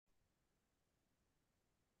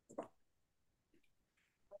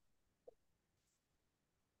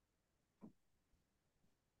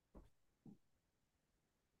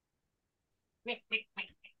Okay.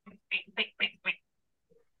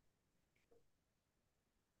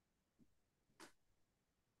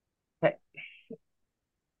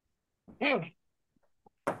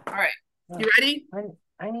 All right. You ready?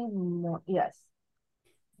 I need more. Yes.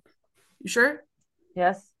 You sure?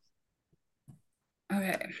 Yes.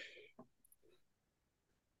 Okay.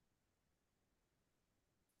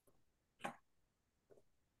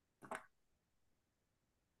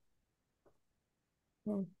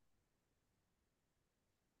 Hmm.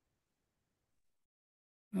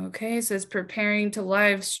 Okay, it says preparing to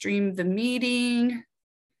live stream the meeting,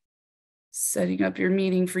 setting up your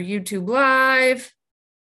meeting for YouTube Live.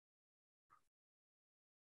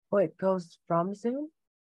 Oh, it goes from Zoom?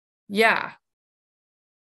 Yeah,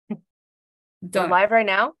 We're done. live right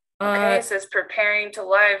now? Okay, it says preparing to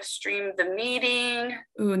live stream the meeting.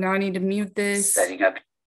 Ooh, now I need to mute this. Setting up.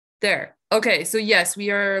 There. Okay, so yes,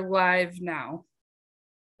 we are live now.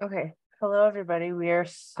 Okay. Hello, everybody. We are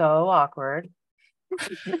so awkward.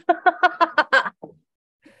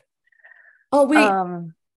 Oh,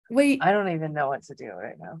 wait. I don't even know what to do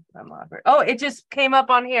right now. I'm awkward. Oh, it just came up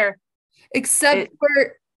on here. Except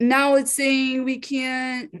for now it's saying we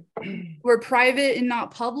can't, we're private and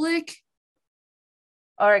not public.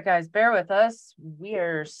 All right, guys, bear with us. We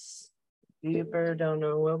are super, don't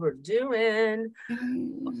know what we're doing.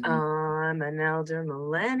 I'm an elder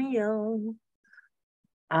millennial.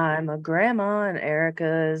 I'm a grandma, and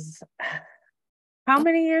Erica's how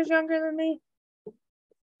many years younger than me?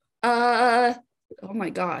 Oh my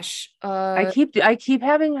gosh. I keep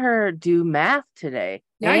having her do math today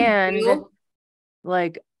Yeah, you and do.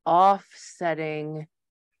 like offsetting.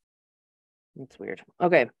 It's weird.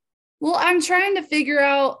 Okay. Well, I'm trying to figure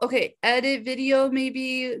out, okay, edit video,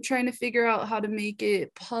 maybe trying to figure out how to make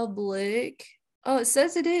it public. Oh, it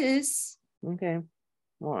says it is. Okay.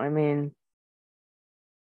 Well, I mean,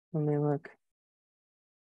 let me look.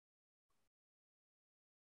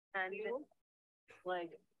 And like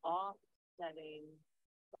offsetting.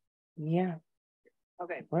 Yeah.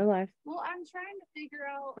 Okay, we're live. Well, I'm trying to figure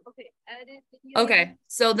out, okay, edit video. Okay,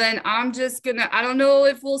 so then I'm just gonna, I don't know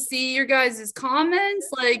if we'll see your guys' comments.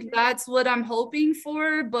 Like, that's what I'm hoping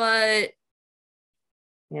for, but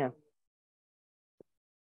Yeah.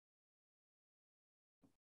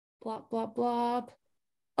 blah, blah, blah.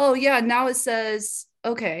 Oh, yeah, now it says,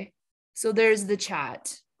 okay, so there's the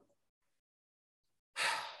chat.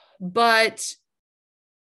 But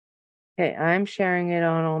Okay, I'm sharing it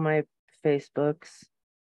on all my Facebooks.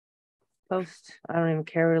 Post. I don't even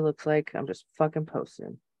care what it looks like. I'm just fucking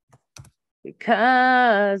posting.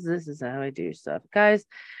 Because this is how I do stuff. Guys,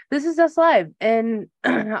 this is us live and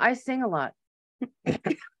I sing a lot.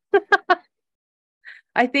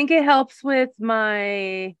 I think it helps with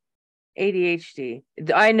my ADHD.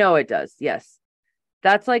 I know it does. Yes.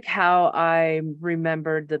 That's like how I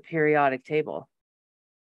remembered the periodic table.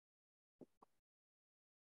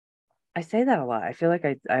 I say that a lot. I feel like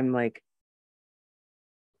I'm like,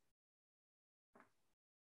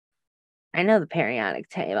 I know the periodic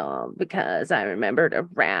table because I remembered a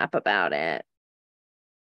rap about it.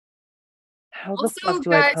 How the fuck also,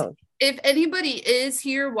 do I guys, post? if anybody is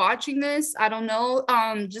here watching this, I don't know,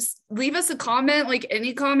 just leave us a comment, like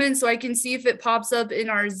any comment, so I can see if it pops up in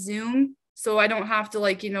our Zoom. So I don't have to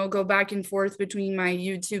like, go back and forth between my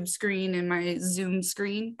YouTube screen and my Zoom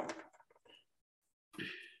screen.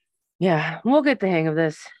 Yeah, we'll get the hang of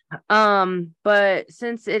this. But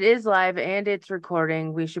since it is live and it's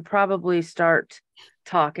recording, we should probably start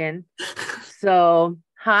talking. So,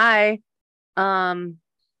 hi. Um,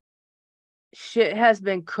 shit has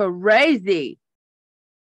been crazy.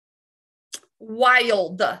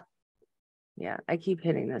 Wild. Yeah, I keep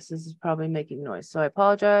hitting this. This is probably making noise, so I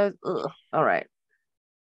apologize. Ugh. All right.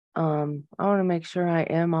 I want to make sure I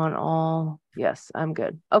am on all. Yes, I'm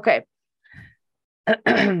good. Okay.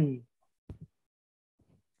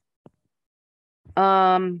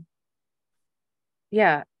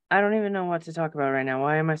 Yeah, I don't even know what to talk about right now.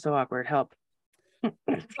 Why am I so awkward? Help.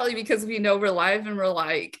 Probably because we know we're live and we're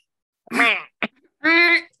like,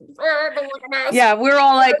 Yeah, we're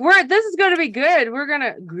all like, this is gonna be good. We're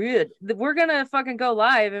gonna fucking go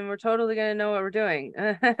live and we're totally gonna know what we're doing.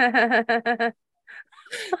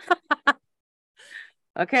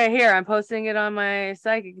 Okay, here, I'm posting it on my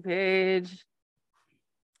psychic page.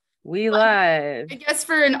 We live. I guess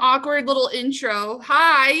for an awkward little intro.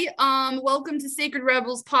 Hi, welcome to Sacred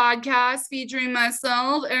Rebels podcast featuring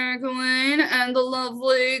myself, Erica Lane, and the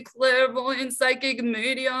lovely clairvoyant psychic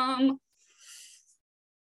medium.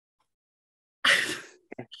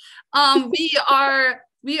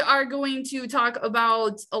 We are going to talk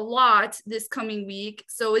about a lot this coming week.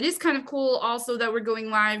 So it is kind of cool also that we're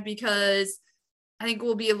going live because I think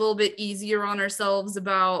we'll be a little bit easier on ourselves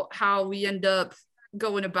about how we end up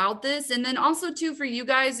going about this. And then also too, for you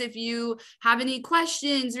guys, if you have any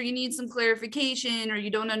questions or you need some clarification or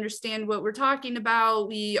you don't understand what we're talking about,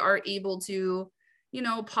 we are able to, you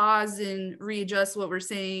know, pause and readjust what we're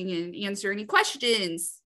saying and answer any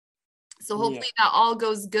questions. So hopefully that all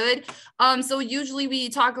goes good. So usually we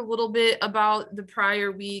talk a little bit about the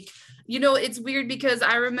prior week. You know, it's weird because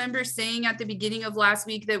I remember saying at the beginning of last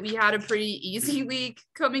week that we had a pretty easy week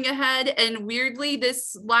coming ahead. And weirdly,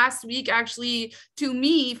 this last week actually, to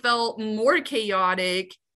me, felt more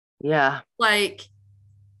chaotic. Yeah. Like,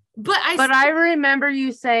 but I remember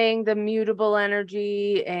you saying the mutable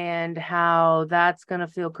energy and how that's going to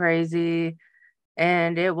feel crazy.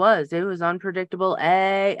 And it was unpredictable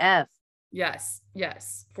AF. Yes,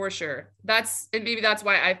 for sure. And maybe that's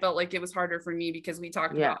why I felt like it was harder for me, because we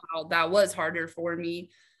talked about how that was harder for me.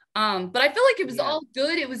 But I feel like it was all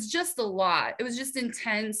good. It was just a lot. It was just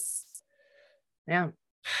intense. Yeah.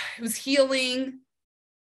 It was healing.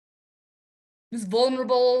 It was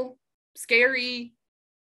vulnerable, scary.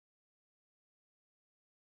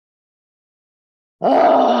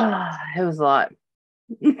 Oh, it was a lot.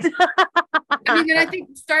 I mean, and I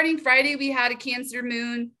think starting Friday, we had a Cancer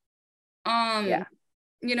moon.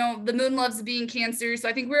 You know, the moon loves being Cancer. So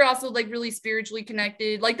I think we're also like really spiritually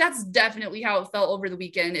connected. Like that's definitely how it felt over the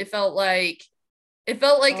weekend. It felt like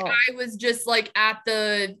I was just like at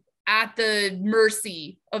the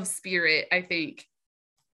mercy of spirit, I think.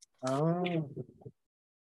 Oh.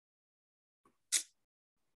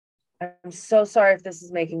 I'm so sorry if this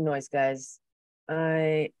is making noise, guys.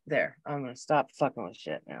 I'm gonna stop fucking with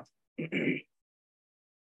shit now.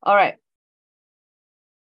 All right.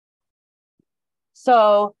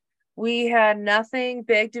 So we had nothing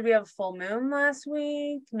big. Did we have a full moon last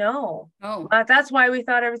week? No. Oh. That's why we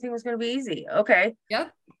thought everything was gonna be easy. Okay.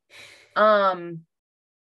 Yep.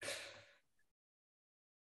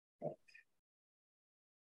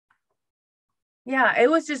 Yeah, it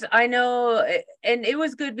was just, I know, and it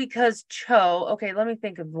was good because Cho, okay, let me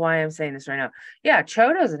think of why I'm saying this right now. Yeah,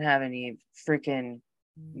 Cho doesn't have any freaking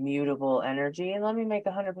mutable energy, and let me make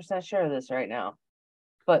 100% sure of this right now.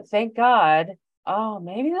 But thank God,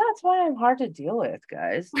 maybe that's why I'm hard to deal with,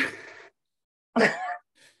 guys.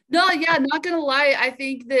 No, yeah, not gonna lie. I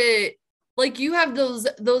think that like you have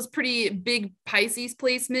those pretty big Pisces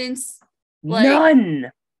placements. Like,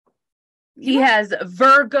 none. He has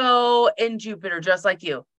Virgo and Jupiter, just like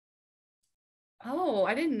you. Oh,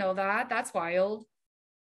 I didn't know that. That's wild.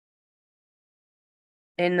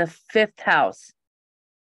 In the 5th house.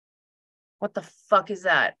 What the fuck is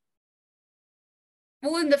that?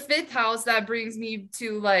 Well, in the 5th house, that brings me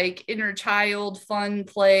to like inner child, fun,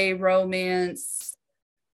 play, romance.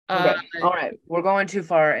 Okay. All right. We're going too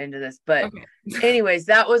far into this, but anyways,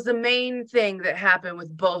 that was the main thing that happened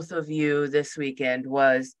with both of you this weekend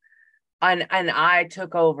was, and I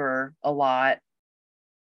took over a lot.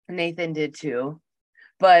 Nathan did too,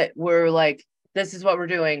 but we're like, this is what we're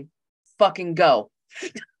doing. Fucking go.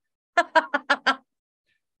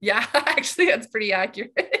 Yeah, actually, that's pretty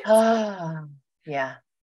accurate. Yeah.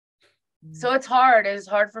 So it's hard. It is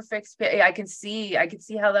hard for fixed. I can see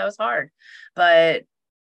how that was hard, but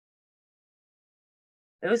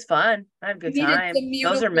it was fun. I had a good time.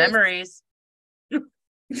 Those are memories.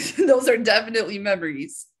 Those are definitely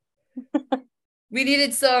memories. We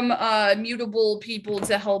needed some mutable people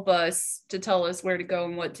to help us, to tell us where to go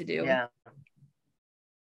and what to do. Yeah.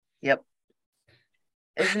 Yep.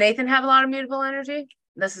 Does Nathan have a lot of mutable energy?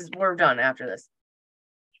 We're done after this.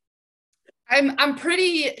 I'm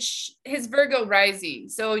pretty his Virgo rising.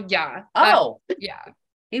 So yeah. Yeah.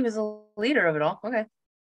 He was a leader of it all. Okay.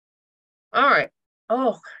 All right.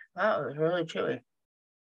 Oh, that was really chilly.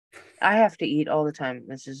 I have to eat all the time.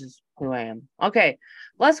 This is just who I am. Okay.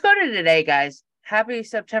 Let's go to today, guys. Happy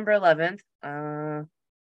September 11th. Is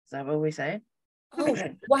that what we say? Oh,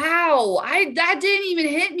 wow. That didn't even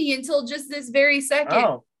hit me until just this very second.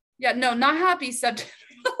 Oh. Yeah, no, not happy September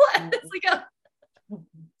 11th.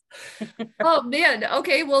 Oh man.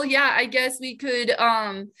 Okay. Well, yeah, I guess we could,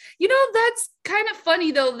 you know, that's kind of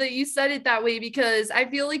funny though that you said it that way, because I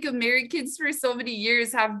feel like Americans for so many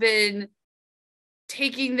years have been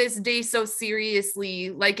taking this day so seriously.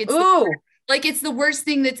 Like it's the worst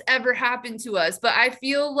thing that's ever happened to us. But I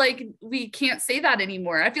feel like we can't say that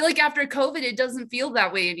anymore. I feel like after COVID, it doesn't feel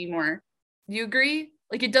that way anymore. Do you agree?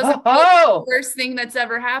 Like it doesn't feel like the worst thing that's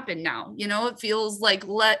ever happened now. You know, it feels like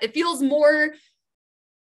it feels more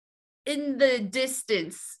in the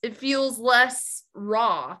distance. It feels less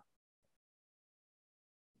raw.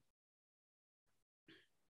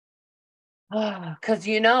 Because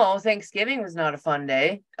Thanksgiving was not a fun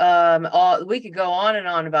day. We could go on and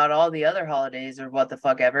on about all the other holidays or what the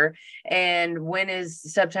fuck ever. And when is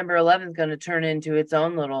September 11th going to turn into its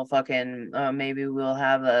own little fucking? Maybe we'll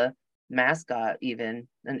have a mascot, even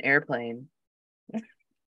an airplane.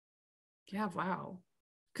 Yeah, wow.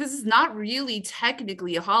 Because it's not really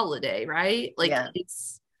technically a holiday, right? Like Yeah.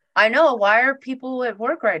 it's. I know. Why are people at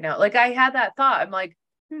work right now? Like I had that thought. I'm like,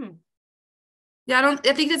 Yeah,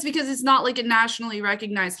 I think that's because it's not like a nationally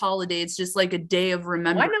recognized holiday. It's just like a day of why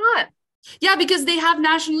remembrance. not? Yeah, because they have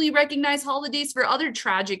nationally recognized holidays for other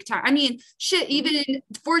tragic times. I mean, shit, even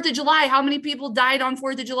 4th of July, how many people died on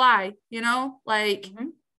 4th of July?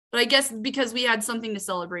 But I guess because we had something to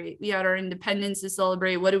celebrate. We had our independence to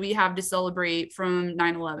celebrate. What do we have to celebrate from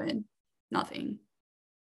 9/11? Nothing.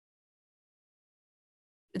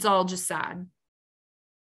 It's all just sad.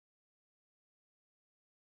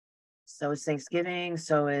 So is Thanksgiving.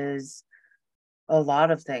 So is a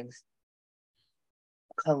lot of things.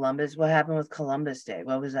 Columbus. What happened with Columbus Day?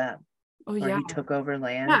 What was that? Oh, Where yeah. he took over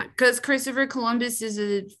land? Yeah, because Christopher Columbus is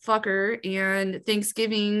a fucker and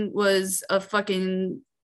Thanksgiving was a fucking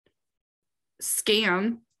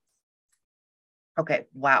scam. Okay.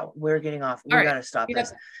 Wow. We're getting off. We All right. got to stop Yep.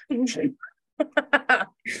 this.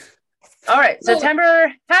 All right.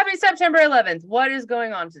 Happy September 11th. What is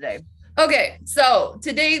going on today? Okay. So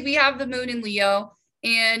today we have the moon in Leo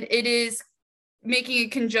and it is making a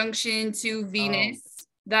conjunction to Venus.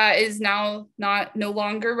 That is now no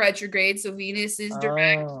longer retrograde. So Venus is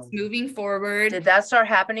direct, moving forward. Did that start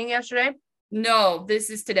happening yesterday? No,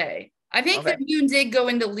 this is today. I think the moon did go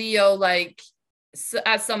into Leo like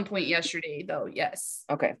at some point yesterday, though. Yes.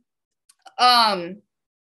 Okay.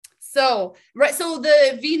 So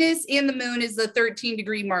the Venus and the moon is the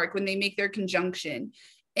 13-degree mark when they make their conjunction.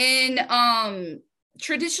 In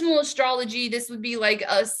traditional astrology, this would be like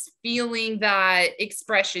us feeling that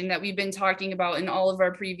expression that we've been talking about in all of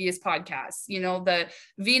our previous podcasts. The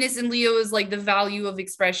Venus and Leo is like the value of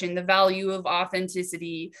expression, the value of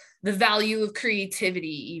authenticity, the value of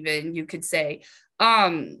creativity, even you could say.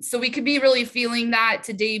 So we could be really feeling that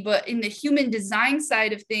today, but in the human design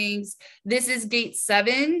side of things, this is gate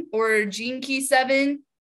 7 or gene key 7.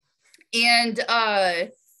 And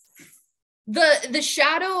the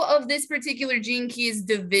shadow of this particular gene key is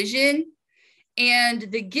division, and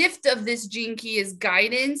the gift of this gene key is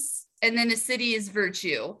guidance, and then Acidity is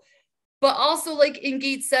virtue. But also, like in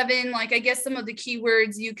gate 7, like I guess some of the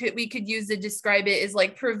keywords we could use to describe it is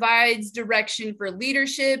like provides direction for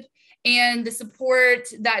leadership and the support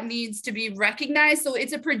that needs to be recognized. So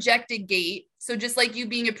it's a projected gate. So just like you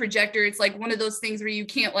being a projector, it's like one of those things where you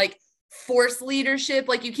can't like force leadership.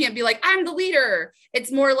 Like you can't be like, I'm the leader.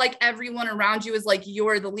 It's more like everyone around you is like,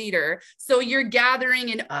 you're the leader. So you're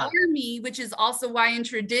gathering an army, which is also why in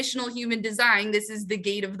traditional human design, this is the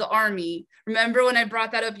gate of the army. Remember when I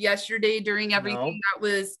brought that up yesterday during everything that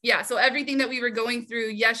was, so everything that we were going through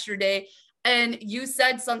yesterday, and you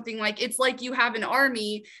said something like, it's like you have an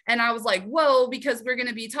army. And I was like, whoa, because we're going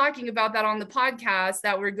to be talking about that on the podcast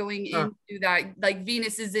that we're going into that, like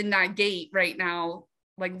Venus is in that gate right now,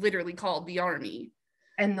 like literally called the army.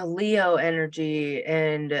 And the Leo energy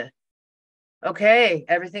and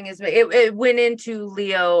everything is, it went into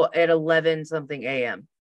Leo at 11 something a.m.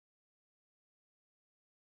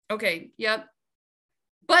 Okay. Yep.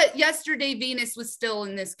 But yesterday Venus was still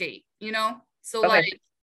in this gate, so like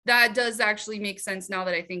that does actually make sense now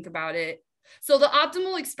that I think about it. So the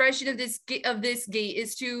optimal expression of this gate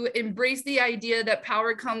is to embrace the idea that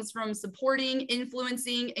power comes from supporting,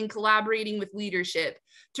 influencing, and collaborating with leadership,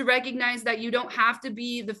 to recognize that you don't have to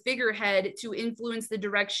be the figurehead to influence the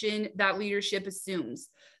direction that leadership assumes.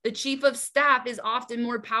 The chief of staff is often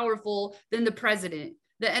more powerful than the president.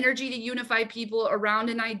 The energy to unify people around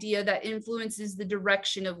an idea that influences the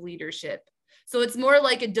direction of leadership. So it's more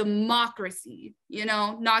like a democracy,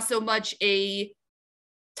 not so much a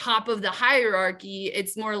top of the hierarchy.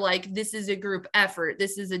 It's more like this is a group effort.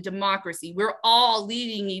 This is a democracy. We're all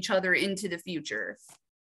leading each other into the future.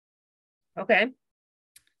 Okay.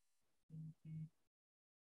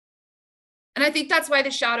 And I think that's why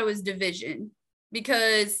the shadow is division,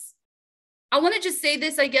 because I want to just say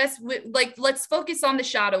this, I guess, let's focus on the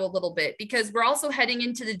shadow a little bit, because we're also heading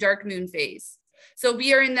into the dark moon phase. So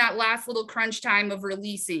we are in that last little crunch time of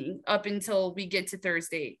releasing up until we get to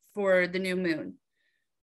Thursday for the new moon.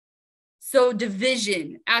 So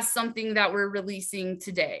division as something that we're releasing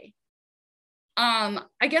today.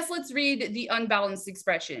 I guess let's read the unbalanced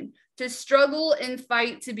expression. To struggle and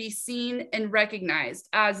fight to be seen and recognized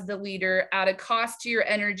as the leader at a cost to your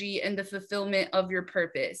energy and the fulfillment of your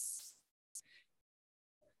purpose.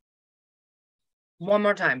 One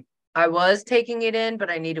more time. I was taking it in, but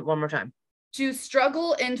I need it one more time. To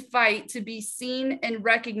struggle and fight to be seen and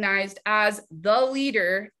recognized as the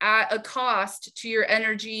leader at a cost to your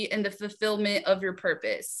energy and the fulfillment of your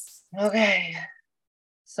purpose. Okay.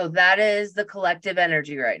 So that is the collective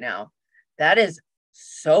energy right now. That is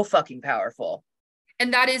so fucking powerful.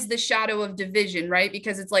 And that is the shadow of division, right?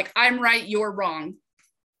 Because it's like, I'm right, you're wrong.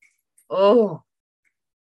 Oh.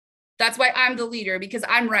 That's why I'm the leader, because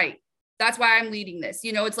I'm right. That's why I'm leading this.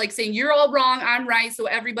 You know, it's like saying you're all wrong, I'm right, so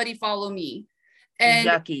everybody follow me. And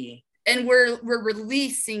yucky. And we're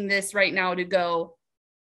releasing this right now to go,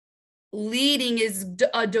 leading is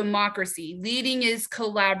a democracy. Leading is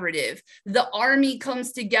collaborative. The army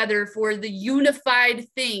comes together for the unified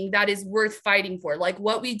thing that is worth fighting for. Like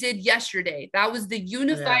what we did yesterday, that was the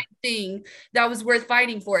unified thing that was worth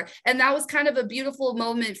fighting for. And that was kind of a beautiful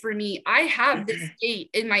moment for me. I have this gate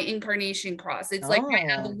in my incarnation cross. It's like my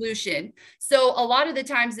evolution. So a lot of the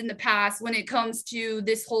times in the past, when it comes to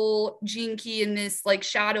this whole gene key and this like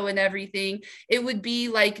shadow and everything, it would be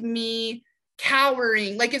like me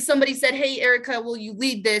cowering. Like if somebody said, hey, Erica, will you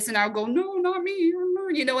lead this? And I'll go, no, not me.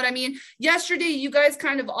 You know what I mean? Yesterday, you guys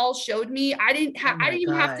kind of all showed me. I didn't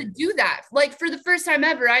even have to do that. Like for the first time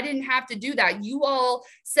ever, I didn't have to do that. You all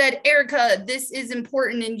said, Erica, this is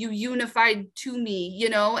important. And you unified to me, you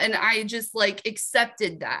know? And I just like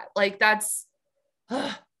accepted that. Like that's,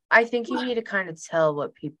 I think you need to kind of tell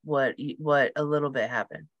what a little bit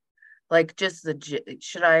happened. Like just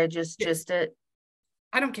should I just it?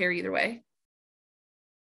 I don't care either way.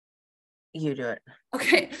 You do it.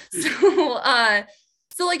 Okay.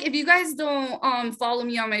 So like if you guys don't follow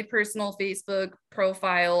me on my personal Facebook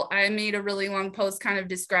profile, I made a really long post kind of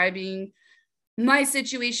describing my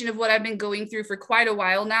situation of what I've been going through for quite a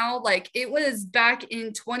while now. Like it was back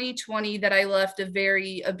in 2020 that I left a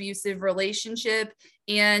very abusive relationship.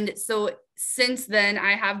 And so since then,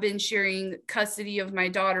 I have been sharing custody of my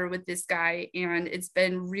daughter with this guy, and it's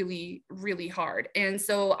been really, really hard. And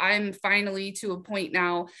so I'm finally to a point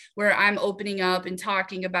now where I'm opening up and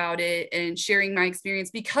talking about it and sharing my experience,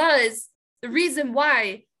 because the reason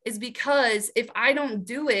why is because if I don't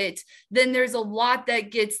do it, then there's a lot that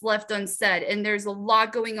gets left unsaid, and there's a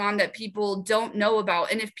lot going on that people don't know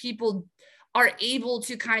about. And if people are able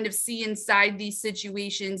to kind of see inside these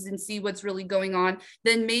situations and see what's really going on,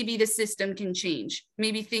 then maybe the system can change.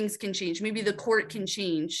 Maybe things can change. Maybe the court can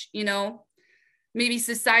change, you know? Maybe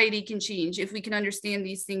society can change if we can understand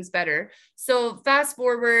these things better. So fast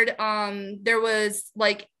forward, there was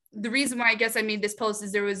like, the reason why I guess I made this post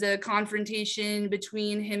is there was a confrontation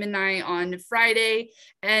between him and I on Friday,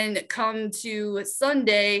 and come to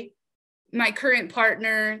Sunday, my current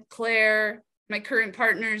partner, Claire, my current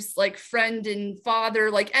partner's like friend and father,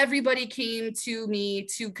 like everybody came to me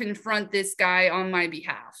to confront this guy on my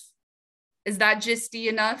behalf. Is that gisty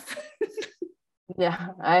enough? Yeah,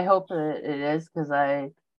 I hope it is, because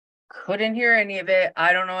I couldn't hear any of it.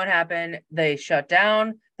 I don't know what happened. They shut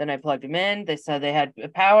down. Then I plugged them in. They said they had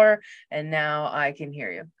power, and now I can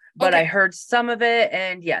hear you. But okay. I heard some of it,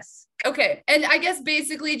 and yes. Okay. And I guess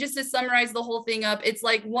basically just to summarize the whole thing up, it's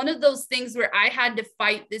like one of those things where I had to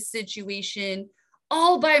fight this situation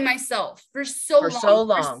all by myself for so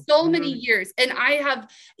many years. And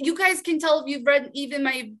you guys can tell if you've read even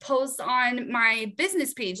my posts on my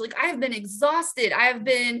business page, like I have been exhausted. I have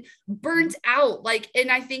been burnt out. Like, and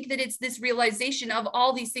I think that it's this realization of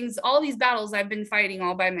all these things, all these battles I've been fighting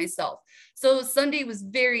all by myself. So Sunday was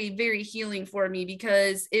very, very healing for me,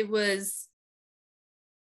 because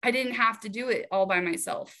I didn't have to do it all by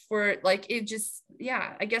myself. For like, it just,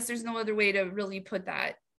 yeah, I guess there's no other way to really put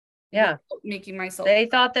that. Yeah. Making myself. They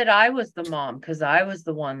thought that I was the mom, because I was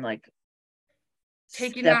the one like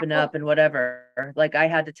stepping up and whatever. Like I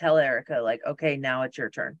had to tell Erica, like, okay, now it's your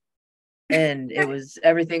turn. And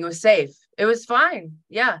everything was safe. It was fine.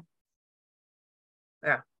 Yeah.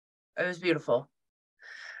 Yeah. It was beautiful.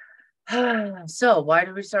 So why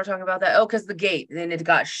did we start talking about that? Oh, because the gate, then it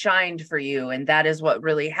got shined for you, and that is what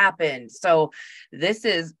really happened. So this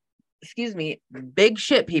is, excuse me, big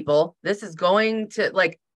shit, people. This is going to,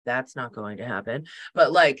 like, that's not going to happen,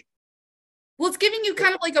 but like, well, it's giving you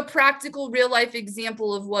kind of like a practical real life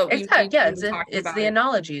example of what it's the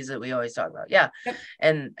analogies that we always talk about. Yeah. Yep.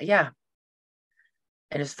 And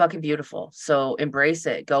it's fucking beautiful. So embrace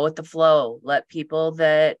it, go with the flow, let people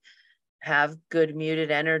that have good muted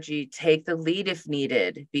energy take the lead if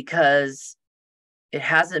needed, because it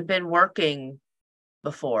hasn't been working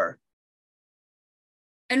before.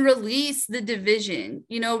 And release the division,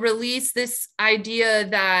 release this idea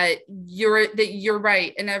that you're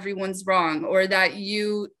right and everyone's wrong, or that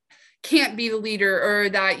you can't be the leader or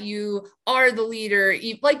that you are the leader.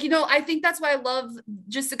 Like, I think that's why I love,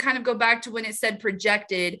 just to kind of go back to when it said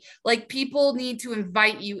projected, like people need to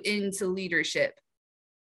invite you into leadership.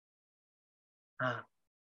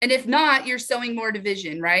 And if not, you're sowing more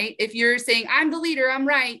division, right? If you're saying, I'm the leader, I'm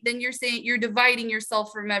right, then you're saying you're dividing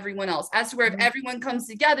yourself from everyone else. As to where if everyone comes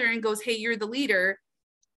together and goes, hey, you're the leader.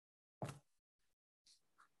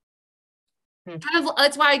 Kind of,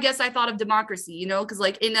 that's why I guess I thought of democracy, because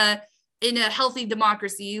like in a healthy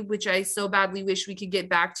democracy, which I so badly wish we could get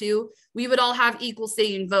back to, we would all have equal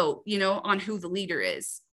say and vote, on who the leader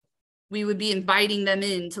is. We would be inviting them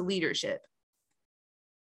into leadership.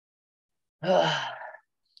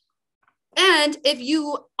 And if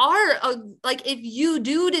you are if you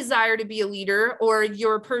do desire to be a leader, or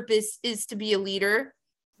your purpose is to be a leader,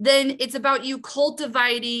 then it's about you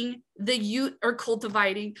cultivating the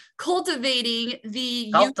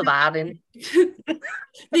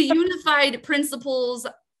unified principles,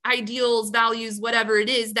 ideals, values, whatever it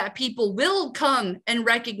is that people will come and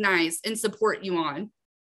recognize and support you on.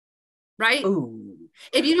 Right? Ooh.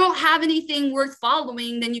 If you don't have anything worth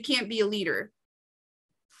following, then you can't be a leader.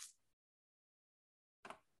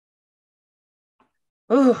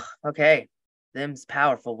 Ooh, okay. Them's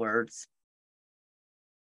powerful words.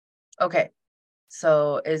 Okay.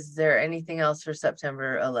 So is there anything else for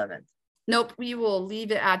September 11th? Nope. We will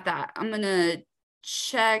leave it at that. I'm going to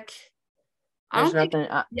check. There's nothing.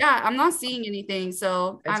 I'm not seeing anything.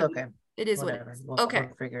 So it's okay. It is whatever. Okay.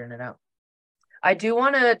 We're figuring it out. I do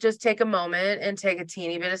want to just take a moment and take a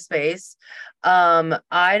teeny bit of space.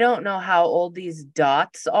 I don't know how old these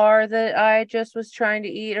dots are that I just was trying to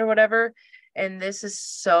eat or whatever. And this is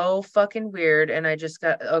so fucking weird. And I just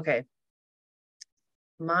got, okay.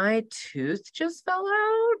 My tooth just fell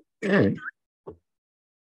out.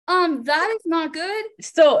 That is not good.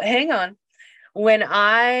 So hang on.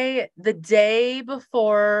 The day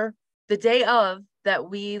of that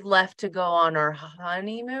we left to go on our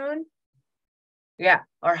honeymoon. Yeah,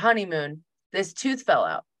 our honeymoon, this tooth fell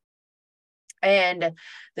out. And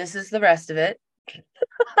this is the rest of it.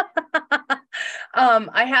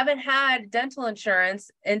 I haven't had dental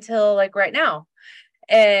insurance until like right now.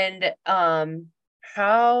 And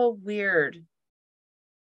how weird.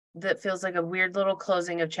 That feels like a weird little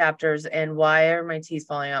closing of chapters. And why are my teeth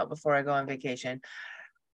falling out before I go on vacation?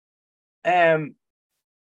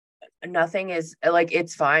 Nothing is like,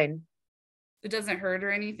 it's fine. It doesn't hurt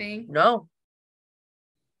or anything? No.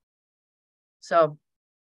 So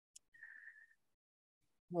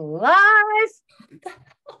life.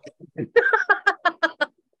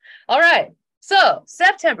 All right. So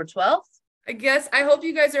September 12th. I hope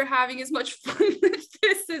you guys are having as much fun with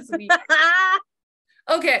this as we.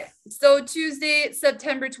 Okay, so Tuesday,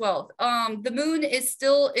 September 12th. The moon is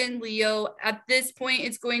still in Leo. At this point,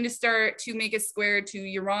 it's going to start to make a square to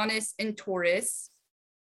Uranus and Taurus.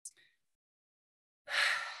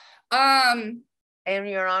 And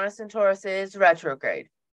Uranus and Taurus is retrograde.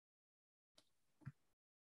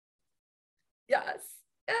 Yes.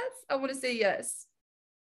 I want to say yes.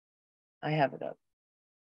 I have it up.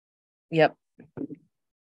 Yep.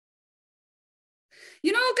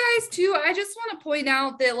 Guys, too, I just want to point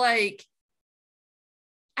out that, like,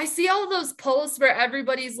 I see all those posts where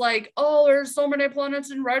everybody's like, oh, there's so many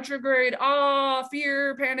planets in retrograde.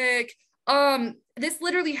 Fear, panic. This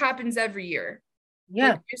literally happens every year.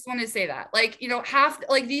 Yeah. Like, I just want to say that. Like, half,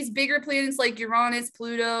 like, these bigger planets like Uranus,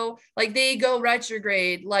 Pluto, like, they go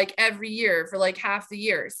retrograde, like, every year for, like, half the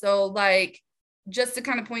year. So, like, just to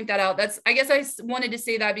kind of point that out, I guess I wanted to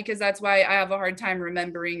say that because that's why I have a hard time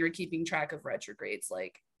remembering or keeping track of retrogrades.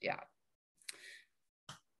 Like, yeah.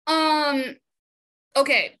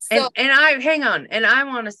 Okay. So, and I hang on. And I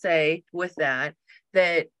want to say with that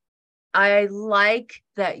I like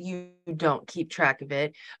that you don't keep track of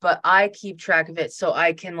it, but I keep track of it so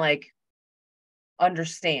I can like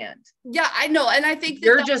understand. Yeah, I know. And I think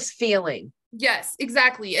you're just feeling. Yes,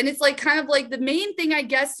 exactly. And it's like kind of like the main thing, I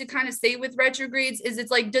guess, to kind of say with retrogrades is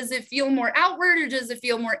it's like, does it feel more outward or does it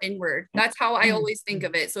feel more inward? That's how I always think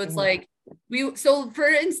of it. So it's like so for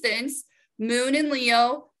instance, Moon in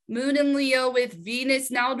Leo with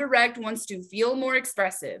Venus now direct wants to feel more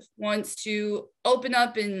expressive, wants to open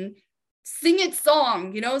up and sing its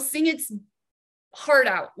song, sing its heart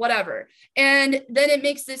out, whatever. And then it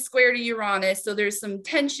makes this square to Uranus. So there's some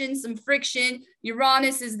tension, some friction.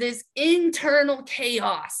 Uranus is this internal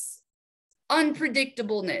chaos,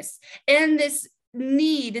 unpredictableness, and this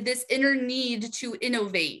inner need to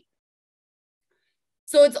innovate.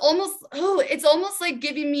 So it's almost like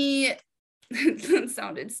giving me, that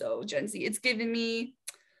sounded so Gen Z. It's giving me,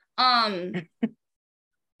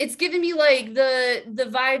 it's giving me like the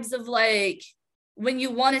vibes of like when you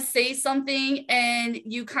want to say something and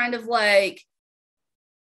you kind of like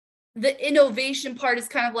the innovation part is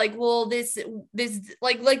kind of like, well, this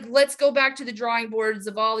like let's go back to the drawing boards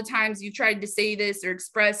of all the times you tried to say this or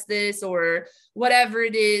express this or whatever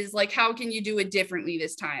it is. Like, how can you do it differently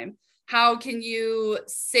this time? How can you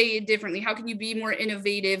say it differently? How can you be more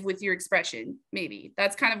innovative with your expression? Maybe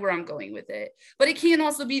that's kind of where I'm going with it. But it can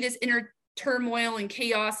also be this inner turmoil and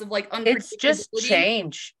chaos of like unpredictability. It's just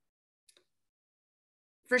change.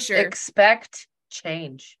 For sure. Expect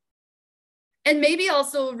change. And maybe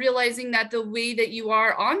also realizing that the way that you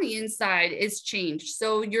are on the inside is changed.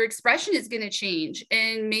 So your expression is going to change.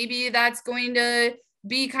 And maybe that's going to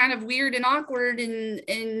be kind of weird and awkward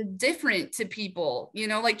and different to people, you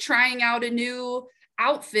know, like trying out a new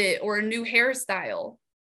outfit or a new hairstyle.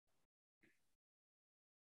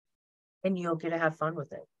 And you'll get to have fun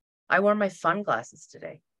with it. I wore my fun glasses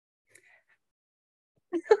today.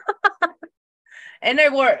 and I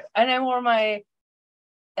wore my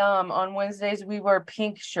on Wednesdays we wear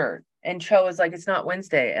pink shirt, and Cho was like, it's not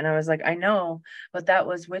Wednesday, and I was like, I know, but that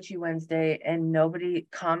was Witchy Wednesday and nobody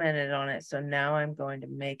commented on it, so now I'm going to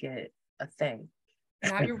make it a thing.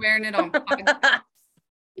 Now you're wearing it on.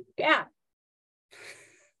 Yeah.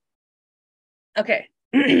 Okay.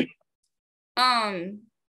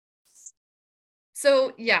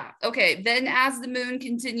 So yeah, okay. Then as the moon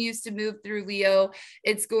continues to move through Leo,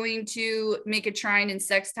 it's going to make a trine and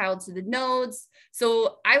sextile to the nodes.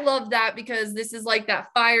 So I love that because this is like that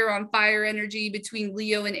fire on fire energy between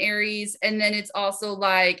Leo and Aries. And then it's also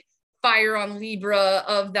like fire on Libra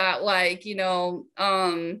of that, like, you know,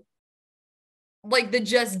 like the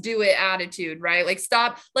just do it attitude, right? Like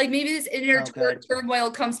stop, like maybe this inner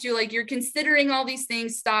turmoil comes to you, like you're considering all these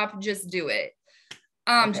things, stop, just do it.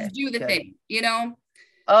 Just do the thing, you know?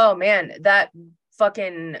 Oh man, that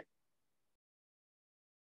fucking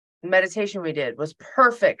meditation we did was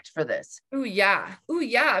perfect for this. Oh yeah,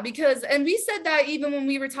 because, and we said that even when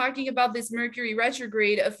we were talking about this Mercury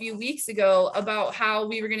retrograde a few weeks ago about how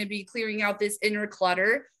we were going to be clearing out this inner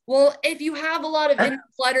clutter. Well, if you have a lot of inner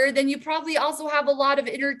clutter, then you probably also have a lot of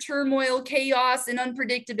inner turmoil, chaos, and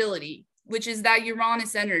unpredictability, which is that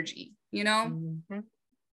Uranus energy, you know? Mm-hmm.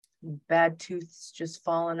 Bad tooths just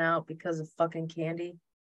falling out because of fucking candy.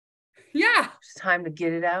 Yeah. It's time to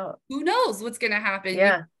get it out. Who knows what's going to happen?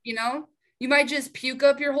 Yeah. You know, you might just puke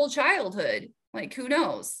up your whole childhood. Like, who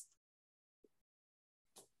knows?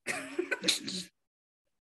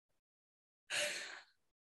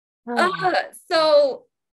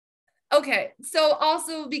 Okay. So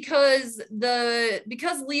also because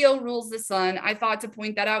Leo rules the sun, I thought to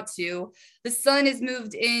point that out too. The sun is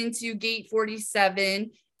moved into gate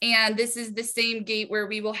 47. And this is the same gate where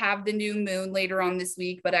we will have the new moon later on this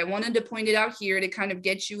week. But I wanted to point it out here to kind of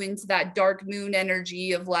get you into that dark moon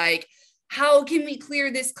energy of like, how can we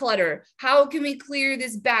clear this clutter? How can we clear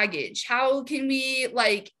this baggage? How can we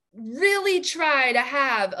like really try to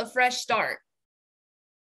have a fresh start?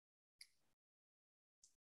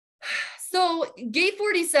 So gate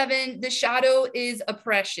 47, the shadow is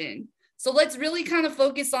oppression. So let's really kind of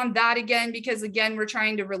focus on that again, because again, we're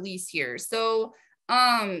trying to release here. So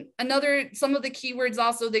some of the keywords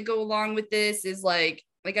also that go along with this is like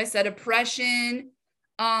I said, oppression,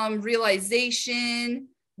 realization,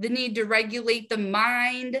 the need to regulate the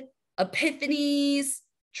mind, epiphanies,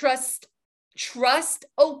 trust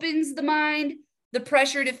opens the mind, the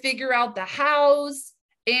pressure to figure out the hows,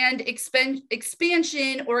 and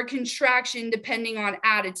expansion or contraction depending on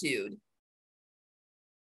attitude.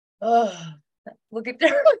 Oh, look at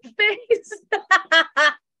their face.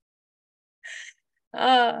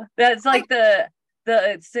 That's like the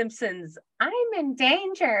Simpsons. I'm in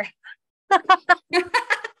danger.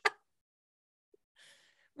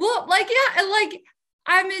 Well, like, yeah, like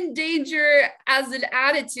I'm in danger as an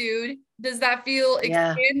attitude. Does that feel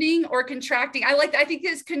expanding or contracting? I think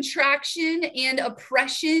there's contraction and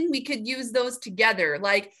oppression. We could use those together.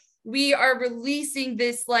 Like we are releasing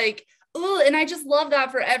this, like, oh, and I just love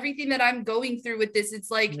that for everything that I'm going through with this.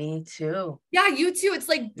 It's like, me too. Yeah, you too. It's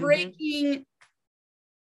like breaking.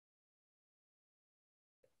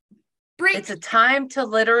 It's a time to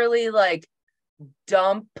literally like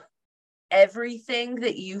dump everything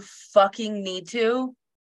that you fucking need to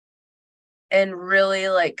and really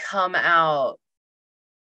like come out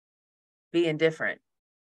being different.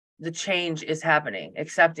 The change is happening,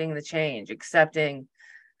 accepting the change, accepting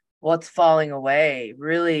what's falling away,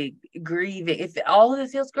 really grieving. If all of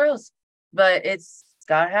it feels gross, but it's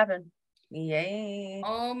gotta happen. Yay.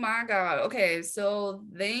 Oh my God. Okay. So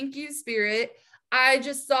thank you, Spirit. I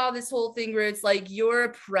just saw this whole thing where it's like your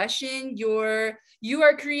oppression, you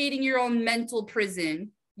are creating your own mental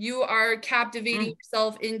prison. You are captivating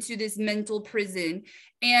yourself into this mental prison.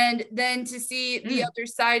 And then to see the other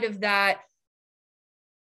side of that,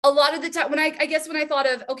 a lot of the time when I guess when I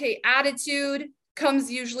thought of, okay, attitude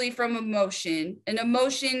comes usually from emotion, and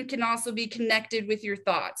emotion can also be connected with your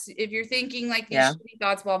thoughts. If you're thinking like these shitty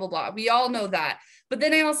thoughts, blah, blah, blah, we all know that. But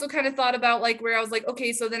then I also kind of thought about like where I was like,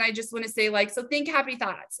 okay, so then I just want to say like, so think happy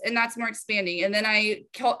thoughts, and that's more expanding. And then I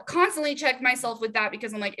constantly check myself with that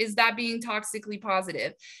because I'm like, is that being toxically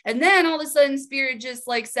positive? And then all of a sudden spirit just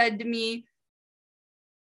like said to me,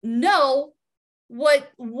 no,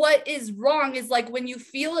 what is wrong is like when you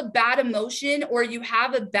feel a bad emotion or you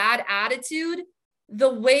have a bad attitude, the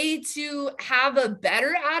way to have a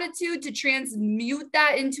better attitude, to transmute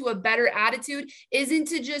that into a better attitude, isn't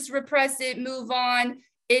to just repress it, move on.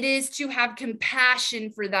 It is to have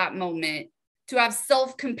compassion for that moment, to have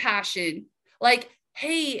self-compassion. Like,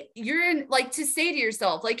 hey, you're in, like, to say to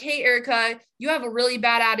yourself, like, hey, Erica, you have a really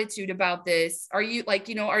bad attitude about this. Are you like,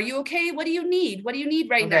 you know, are you okay? What do you need? What do you need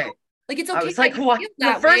right now? Like, it's okay. I was like, what?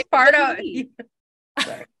 The first part of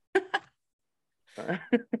sorry.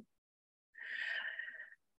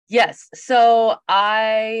 Yes. So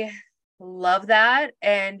I love that.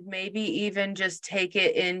 And maybe even just take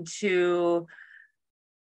it into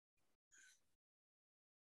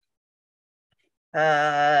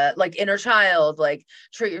like inner child, like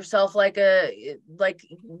treat yourself like a like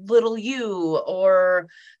little you or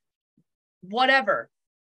whatever.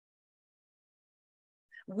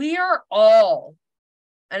 We are all,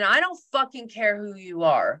 and I don't fucking care who you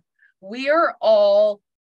are, we are all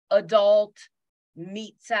adult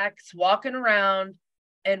meat sacks walking around,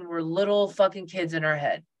 and we're little fucking kids in our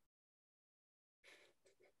head.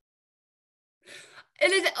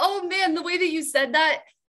 And it, oh man, the way that you said that,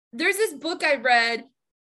 there's this book I read.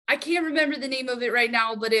 I can't remember the name of it right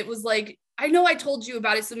now, but it was like, I know I told you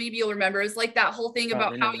about it, so maybe you'll remember. It's like that whole thing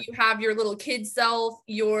about how you have your little kid self,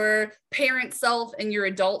 your parent self, and your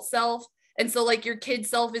adult self. And so like your kid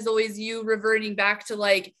self is always you reverting back to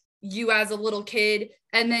like you as a little kid.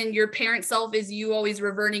 And then your parent self is you always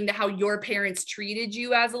reverting to how your parents treated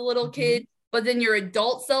you as a little kid. But then your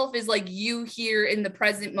adult self is like you here in the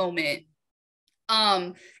present moment.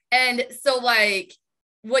 And so like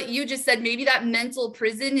what you just said, maybe that mental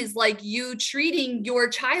prison is like you treating your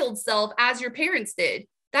child self as your parents did.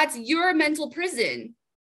 That's your mental prison.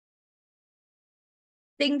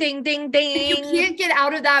 Ding, ding, ding, ding. You can't get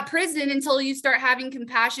out of that prison until you start having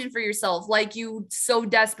compassion for yourself, like you so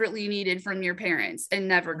desperately needed from your parents and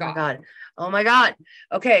never got. Oh my God. Oh my God.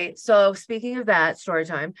 Okay. So speaking of that, story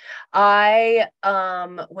time. I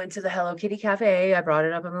went to the Hello Kitty Cafe. I brought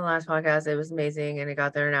it up on the last podcast. It was amazing. And I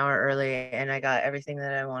got there an hour early and I got everything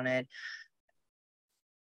that I wanted.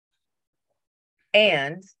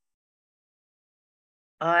 And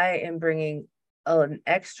I am bringing an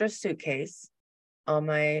extra suitcase on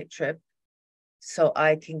my trip so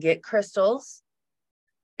I can get crystals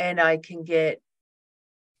and I can get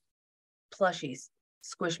plushies,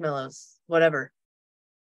 squishmallows, whatever.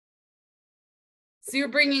 So you're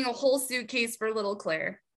bringing a whole suitcase for little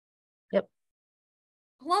Claire. Yep.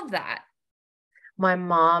 Love that. My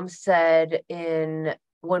mom said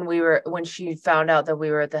when she found out that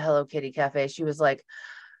we were at the Hello Kitty Cafe, she was like,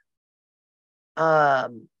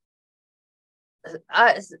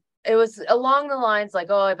 it was along the lines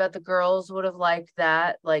like, oh, I bet the girls would have liked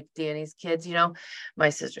that, like Danny's kids, you know,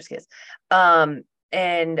 my sister's kids.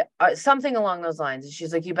 And something along those lines. And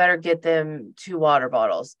she's like, you better get them 2 water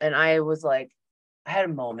bottles. And I was like, I had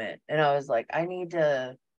a moment and I was like, I need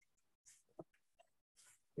to.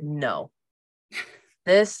 No.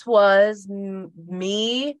 This was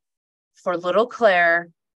me for little Claire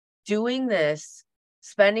doing this,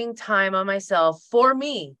 spending time on myself for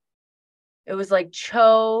me. It was like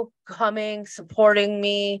Cho coming, supporting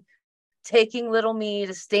me, taking little me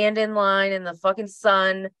to stand in line in the fucking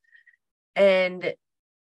sun. And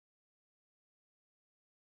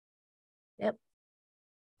yep.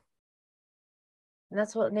 And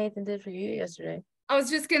that's what Nathan did for you yesterday. I was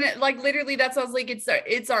just gonna like literally that's what I was like,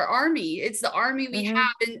 it's our army. It's the army we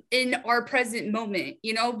have in our present moment.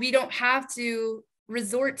 You know, we don't have to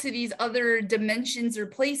resort to these other dimensions or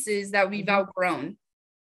places that we've outgrown.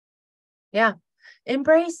 Yeah.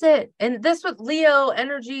 Embrace it. And this what Leo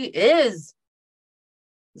energy is.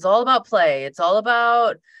 It's all about play. It's all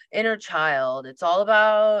about inner child. It's all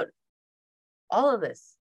about all of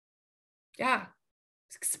this. Yeah.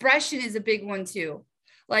 Expression is a big one too.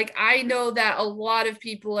 Like, I know that a lot of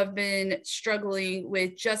people have been struggling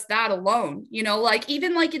with just that alone, you know, like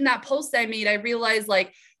even like in that post I made, I realized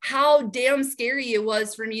like how damn scary it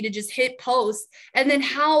was for me to just hit post. And then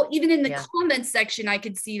how even in the comments section, I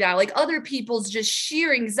could see that like other people's just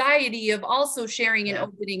sheer anxiety of also sharing and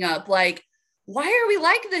opening up. Like, why are we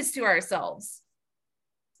like this to ourselves?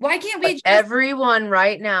 Why can't we just- everyone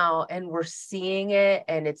right now, and we're seeing it,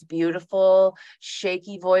 and it's beautiful,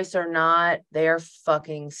 shaky voice or not, they are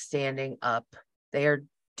fucking standing up. They are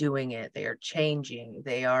doing it. They are changing.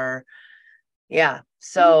 They are,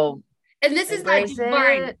 so and this is that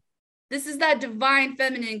divine. This is that divine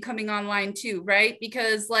feminine coming online too, right?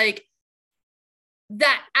 Because like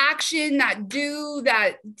that action, that do,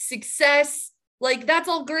 that success, like that's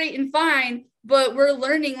all great and fine, but we're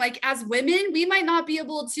learning like as women, we might not be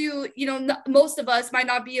able to, you know, most of us might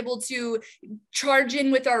not be able to charge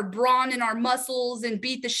in with our brawn and our muscles and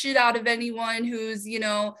beat the shit out of anyone who's, you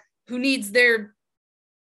know, who needs their,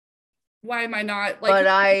 why am I not like,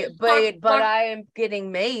 but I am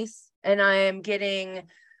getting mace, and I am getting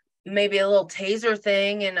maybe a little taser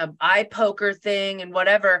thing and a eye poker thing and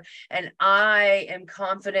whatever, and I am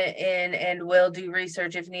confident in and will do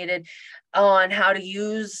research if needed on how to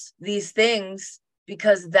use these things,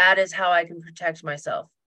 because that is how I can protect myself.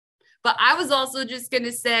 But I was also just going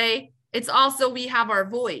to say, it's also, we have our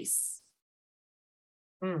voice.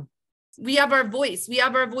 We have our voice. We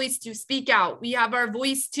have our voice to speak out. We have our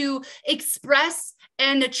voice to express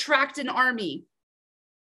and attract an army.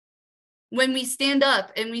 When we stand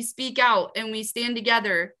up and we speak out and we stand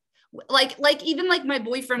together, like even like my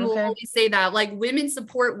boyfriend will always say that, like women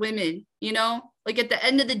support women, you know, like at the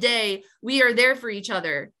end of the day, we are there for each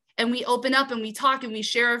other, and we open up and we talk and we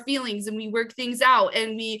share our feelings and we work things out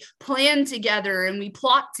and we plan together and we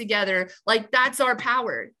plot together. Like that's our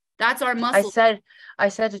power. That's our muscle. I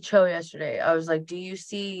said to Cho yesterday, I was like, do you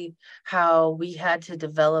see how we had to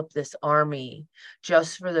develop this army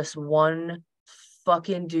just for this one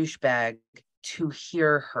fucking douchebag to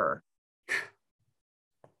hear her?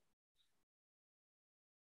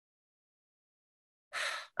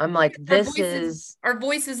 I'm like, our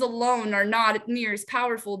voices alone are not near as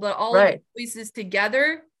powerful, but all of our voices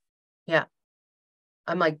together. Yeah.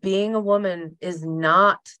 I'm like, being a woman is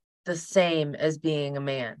not the same as being a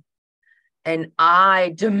man. And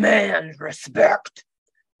I demand respect.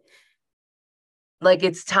 Like,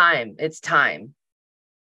 it's time. It's time.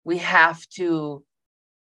 We have to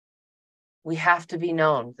be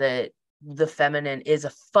known that the feminine is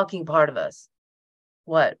a fucking part of us.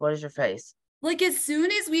 What is your face? Like, as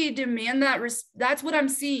soon as we demand that, that's what I'm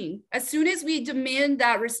seeing. As soon as we demand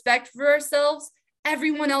that respect for ourselves,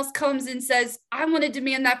 everyone else comes and says, I want to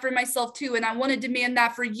demand that for myself too. And I want to demand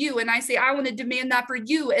that for you. And I say, I want to demand that for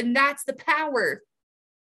you. And that's the power.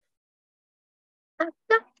 That's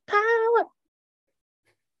the power.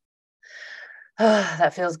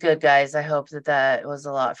 That feels good, guys. I hope that was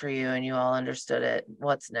a lot for you and you all understood it.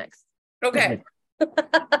 What's next? Okay.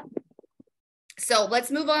 So let's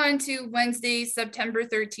move on to Wednesday, September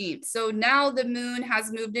 13th. So now the moon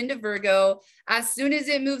has moved into Virgo. As soon as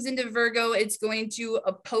it moves into Virgo, it's going to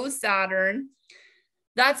oppose Saturn.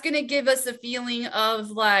 That's going to give us a feeling of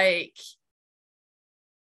like,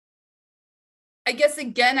 I guess,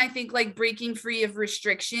 again, I think like breaking free of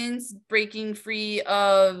restrictions, breaking free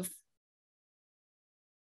of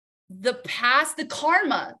the past, the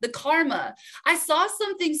karma. I saw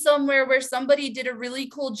something somewhere where somebody did a really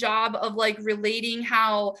cool job of like relating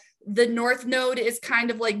how the North Node is kind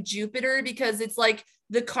of like Jupiter, because it's like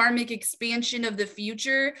the karmic expansion of the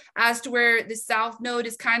future, as to where the South Node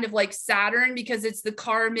is kind of like Saturn, because it's the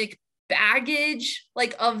karmic baggage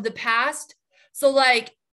like of the past. So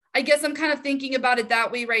like, I guess I'm kind of thinking about it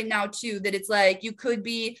that way right now too, that it's like you could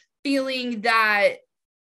be feeling that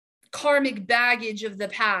karmic baggage of the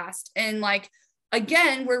past, and like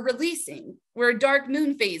again we're dark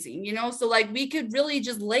moon phasing, you know, so like we could really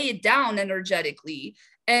just lay it down energetically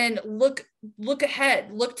and look ahead,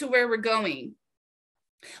 look to where we're going.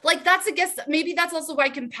 Like that's, I guess maybe that's also why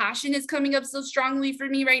compassion is coming up so strongly for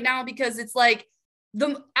me right now, because it's like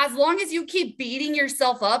as long as you keep beating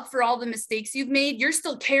yourself up for all the mistakes you've made, you're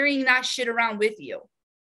still carrying that shit around with you.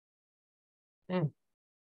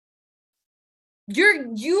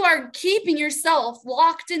 You are keeping yourself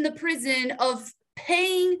locked in the prison of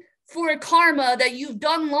paying for a karma that you've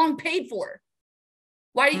done long paid for.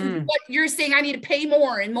 Why do you, what you're saying, I need to pay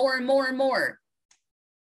more and more and more and more.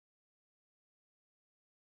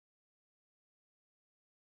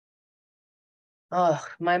 Oh,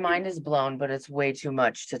 my mind is blown, but it's way too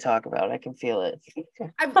much to talk about. I can feel it.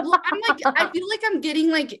 I'm like, I feel like I'm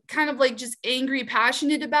getting like kind of like just angry,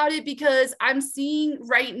 passionate about it, because I'm seeing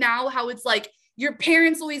right now how it's like your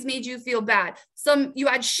parents always made you feel bad. You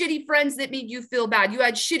had shitty friends that made you feel bad. You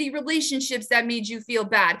had shitty relationships that made you feel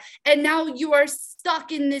bad. And now you are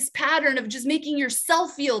stuck in this pattern of just making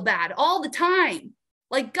yourself feel bad all the time.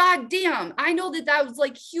 Like, goddamn, I know that was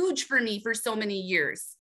like huge for me for so many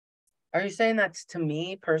years. Are you saying that's to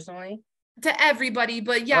me personally? To everybody,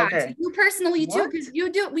 but yeah, okay. To you personally too, because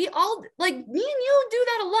we all, like, me and you do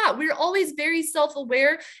that a lot. We're always very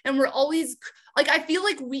self-aware, and we're always like, I feel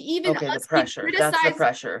like we even the pressure. That's the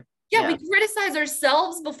pressure. Yeah, we criticize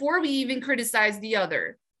ourselves before we even criticize the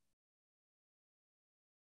other.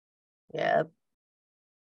 Yep.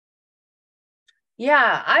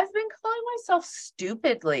 Yeah, I've been calling myself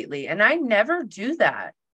stupid lately, and I never do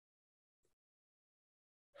that.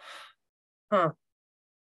 Huh.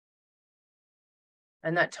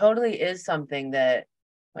 And that totally is something that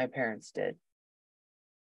my parents did.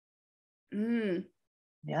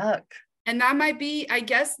 Yuck. And that might be, I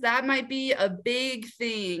guess that might be a big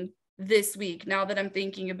thing this week. Now that I'm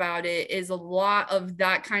thinking about it, is a lot of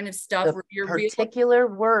that kind of stuff where you're particular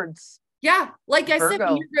words. Yeah, like Virgo. I said,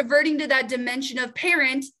 when you're reverting to that dimension of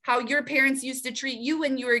parent, how your parents used to treat you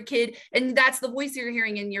when you were a kid, and that's the voice you're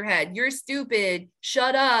hearing in your head. You're stupid.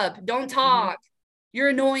 Shut up. Don't talk. You're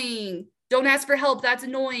annoying. Don't ask for help. That's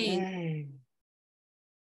annoying.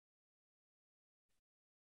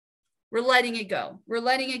 We're letting it go. We're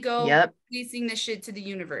letting it go. Yep. Releasing this shit to the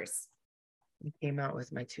universe. I came out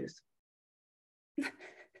with my tooth.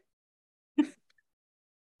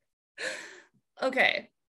 Okay.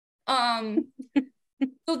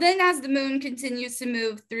 So then as the moon continues to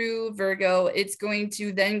move through Virgo, it's going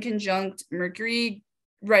to then conjunct Mercury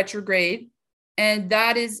retrograde. And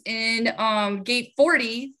that is in gate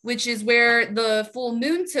 40, which is where the full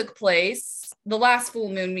moon took place, the last full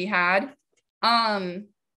moon we had,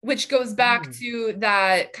 which goes back to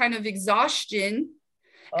that kind of exhaustion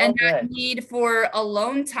and that need for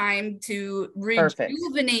alone time to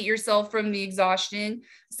rejuvenate yourself from the exhaustion.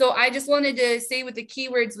 So I just wanted to say with the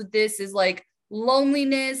keywords with this is like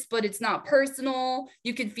loneliness, but it's not personal.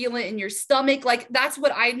 You can feel it in your stomach. Like that's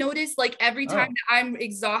what I noticed. Like every time that I'm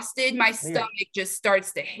exhausted, my stomach just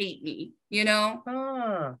starts to hate me, you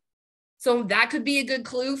know? So that could be a good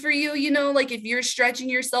clue for you, you know, like if you're stretching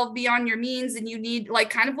yourself beyond your means and you need,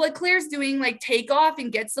 like, kind of what Claire's doing, like take off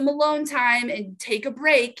and get some alone time and take a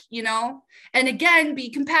break, you know, and again,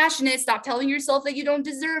 be compassionate. Stop telling yourself that you don't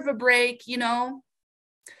deserve a break, you know.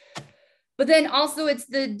 But then also it's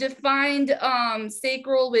the defined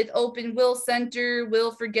sacral with open will center,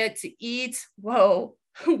 will forget to eat. Whoa.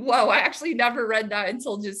 Whoa. I actually never read that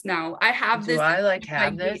until just now. I have this. Do I like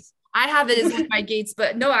have this? I have it as one of my gates,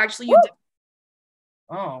 but no, actually you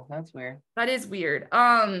don't. Oh, that's weird. That is weird.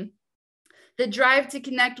 The drive to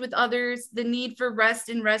connect with others, the need for rest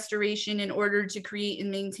and restoration in order to create and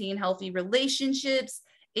maintain healthy relationships,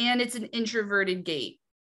 and it's an introverted gate.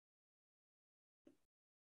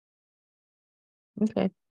 Okay.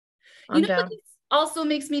 You know what this also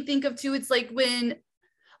makes me think of too? It's like when,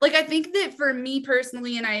 like, I think that for me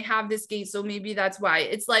personally, and I have this gate, so maybe that's why,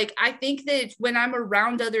 it's like, I think that when I'm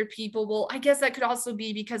around other people, well, I guess that could also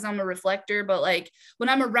be because I'm a reflector, but like when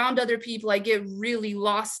I'm around other people, I get really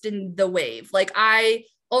lost in the wave. Like I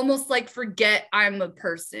almost like forget I'm a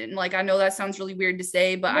person. Like, I know that sounds really weird to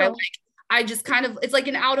say, but I just kind of, it's like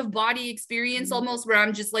an out of body experience almost where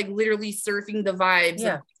I'm just like literally surfing the vibes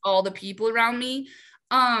of all the people around me.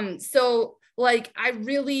 So like, I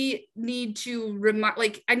really need to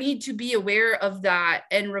I need to be aware of that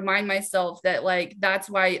and remind myself that like, that's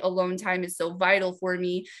why alone time is so vital for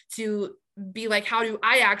me to be like, how do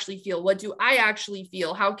I actually feel? What do I actually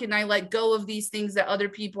feel? How can I let go of these things that other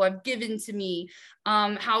people have given to me?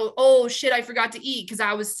 Oh shit, I forgot to eat because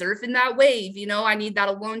I was surfing that wave. You know, I need that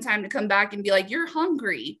alone time to come back and be like, you're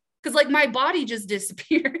hungry. Because like my body just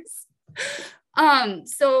disappears.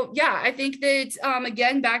 So yeah, I think that,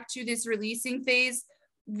 again, back to this releasing phase,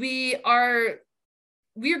 we are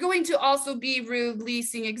going to also be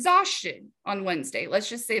releasing exhaustion on Wednesday. Let's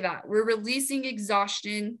just say that we're releasing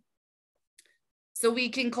exhaustion so we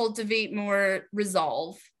can cultivate more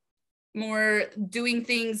resolve, more doing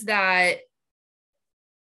things that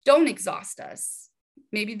don't exhaust us.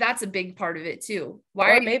 Maybe that's a big part of it too.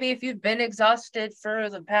 Or maybe if you've been exhausted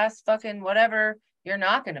for the past fucking whatever, you're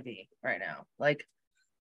not going to be right now. Like,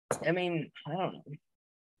 I mean, I don't know.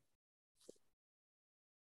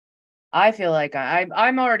 I feel like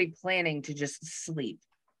I'm already planning to just sleep.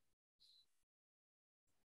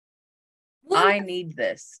 Well, I need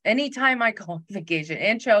this. Anytime I go on vacation,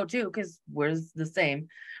 and Cho too, because we're the same,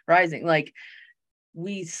 rising, like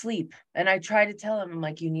we sleep. And I try to tell him, I'm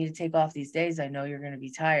like, you need to take off these days. I know you're going to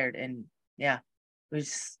be tired. And yeah,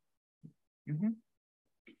 you're Mm-hmm.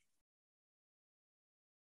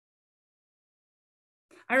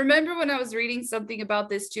 I remember when I was reading something about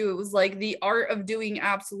this too, it was like the art of doing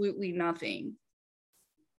absolutely nothing,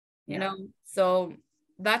 you know? So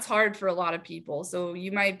that's hard for a lot of people. So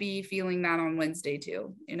you might be feeling that on Wednesday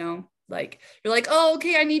too, you know? Like you're like, oh,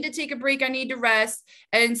 okay, I need to take a break. I need to rest.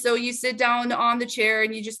 And so you sit down on the chair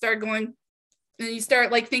and you just start going, and you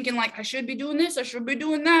start like thinking like, I should be doing this, I should be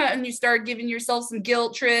doing that. And you start giving yourself some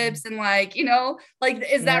guilt trips and like, you know, like,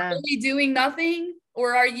 is that really doing nothing?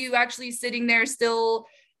 Or are you actually sitting there still,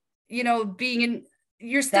 you know, being in,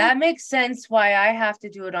 you're still. That makes sense why I have to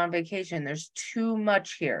do it on vacation. There's too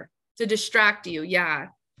much here. To distract you. Yeah.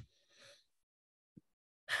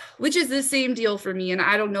 Which is the same deal for me. And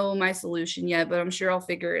I don't know my solution yet, but I'm sure I'll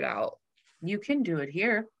figure it out. You can do it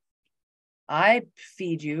here. I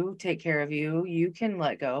feed you, take care of you. You can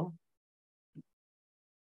let go.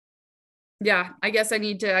 Yeah, I guess I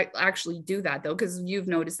need to actually do that though, because you've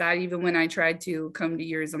noticed that even when I tried to come to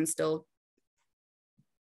yours, I'm still.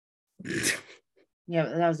 Yeah,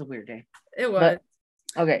 that was a weird day. It was.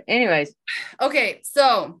 But, okay, anyways. Okay,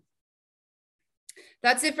 so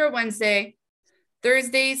that's it for Wednesday.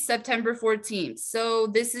 Thursday, September 14th. So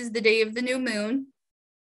this is the day of the new moon.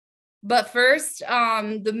 But first,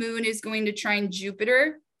 the moon is going to trine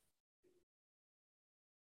Jupiter.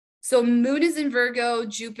 So moon is in Virgo,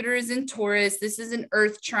 Jupiter is in Taurus. This is an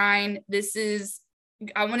earth trine. This is,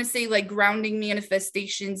 I want to say, like grounding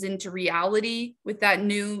manifestations into reality with that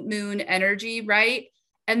new moon energy, right?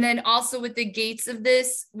 And then also with the gates of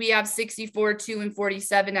this, we have 64, 2, and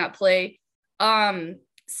 47 at play.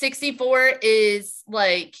 64 is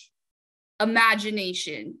like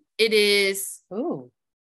imagination. It is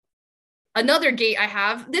another gate I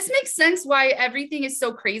have. This makes sense why everything is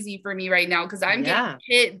so crazy for me right now, because I'm getting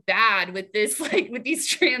hit bad with this, like with these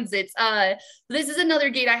transits. This is another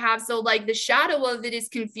gate I have. So like the shadow of it is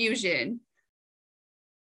confusion.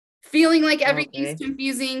 Feeling like everything's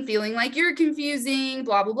confusing, feeling like you're confusing,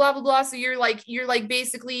 blah, blah, blah, blah, blah. So you're like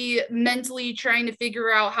basically mentally trying to figure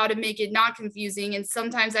out how to make it not confusing. And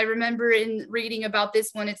sometimes I remember in reading about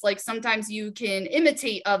this one, it's like sometimes you can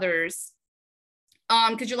imitate others.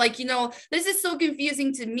 Because you're like, you know, this is so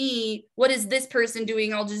confusing to me. What is this person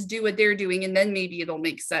doing? I'll just do what they're doing, and then maybe it'll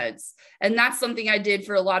make sense. And that's something I did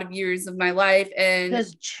for a lot of years of my life. And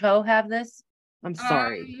does Cho have this? I'm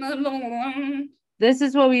sorry. This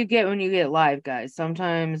is what we get when you get live, guys.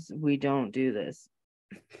 Sometimes we don't do this.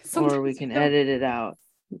 Sometimes or we can edit it out.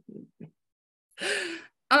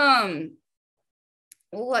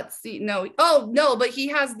 Let's see. No. Oh, no, but he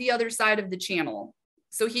has the other side of the channel.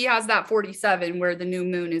 So he has that 47 where the new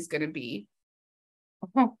moon is going to be.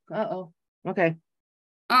 Oh, uh-oh. Okay.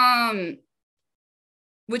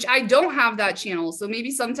 Which I don't have that channel. So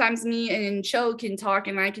maybe sometimes me and Cho can talk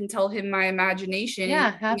and I can tell him my imagination.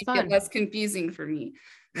 Yeah, have fun. Make it less confusing for me.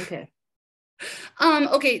 Okay.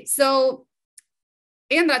 Okay, so,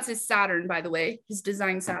 and that's his Saturn, by the way, his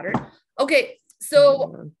design Saturn. Okay,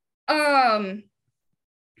 so,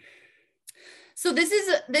 so this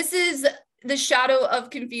is the shadow of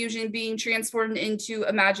confusion being transformed into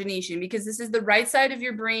imagination, because this is the right side of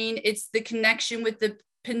your brain. It's the connection with the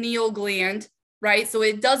pineal gland, right? So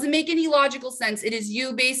it doesn't make any logical sense. It is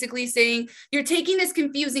you basically saying, you're taking this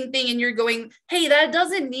confusing thing and you're going, hey, that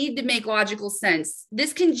doesn't need to make logical sense.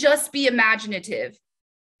 This can just be imaginative.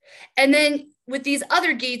 And then with these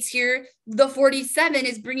other gates here, the 47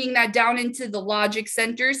 is bringing that down into the logic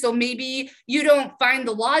center. So maybe you don't find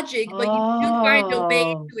the logic, but you do find a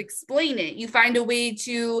way to explain it. You find a way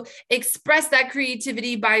to express that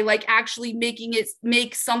creativity by like actually making it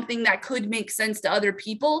make something that could make sense to other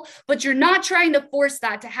people, but you're not trying to force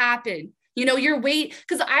that to happen. You know, you're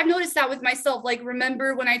because I've noticed that with myself. Like,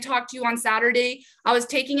 remember when I talked to you on Saturday, I was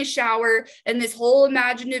taking a shower and this whole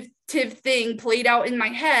imaginative thing played out in my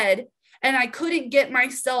head. And I couldn't get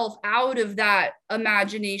myself out of that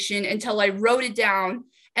imagination until I wrote it down.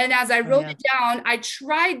 And as I wrote it down, I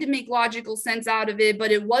tried to make logical sense out of it,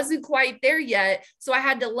 but it wasn't quite there yet. So I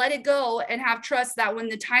had to let it go and have trust that when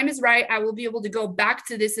the time is right, I will be able to go back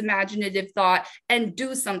to this imaginative thought and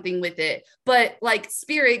do something with it. But like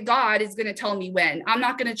spirit, God is going to tell me when. I'm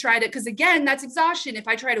not going to try to, because again, that's exhaustion. If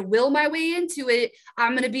I try to will my way into it,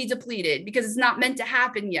 I'm going to be depleted because it's not meant to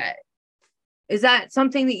happen yet. Is that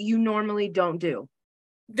something that you normally don't do?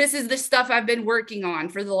 This is the stuff I've been working on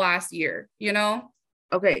for the last year, you know?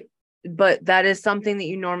 Okay, but that is something that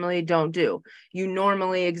you normally don't do. You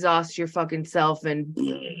normally exhaust your fucking self and...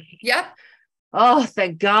 Yep. Oh,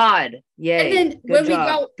 thank God. Yay. And then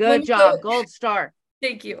Good job. Gold star.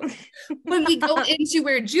 Thank you. When we go into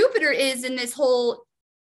where Jupiter is in this whole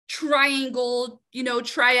triangle,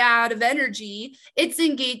 triad of energy. It's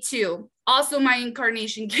in gate 2, also my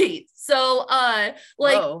incarnation gate. So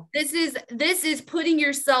like Whoa. this is putting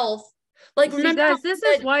yourself, like, See, remember guys, this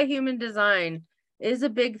is why human design is a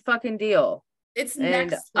big fucking deal. it's And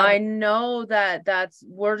next I level. know that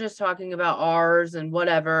we're just talking about ours and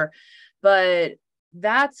whatever, but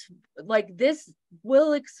that's like, this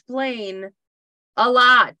will explain a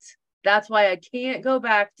lot. That's why I can't go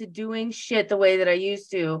back to doing shit the way that I used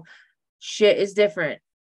to. Shit is different.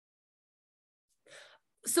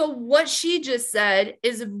 So what she just said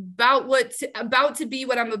is about about to be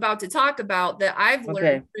what I'm about to talk about, that I've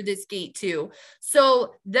learned through this gate too.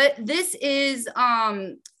 So that this is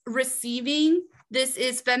receiving, this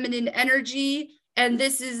is feminine energy, and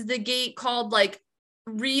this is the gate called like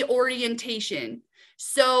reorientation.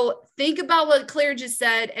 So think about what Claire just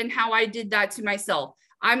said and how I did that to myself.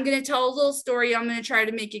 I'm going to tell a little story. I'm going to try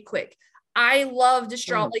to make it quick. I loved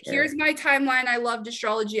astrology. Like, here's my timeline. I loved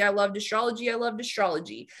astrology. I loved astrology. I loved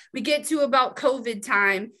astrology. We get to about COVID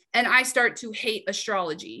time and I start to hate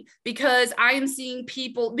astrology because I am seeing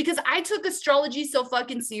people, because I took astrology so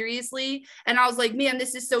fucking seriously. And I was like, man,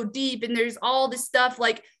 this is so deep. And there's all this stuff,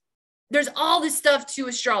 like, there's all this stuff to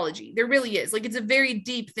astrology. There really is. Like, it's a very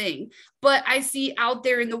deep thing. But I see out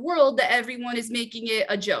there in the world that everyone is making it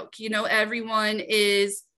a joke. Everyone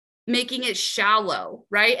is making it shallow,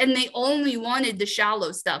 right? And they only wanted the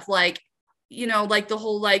shallow stuff, like, like the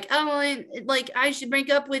whole like, oh, and like I should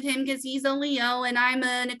break up with him because he's a Leo and I'm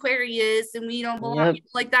an Aquarius and we don't belong,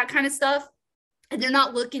 like that kind of stuff. And they're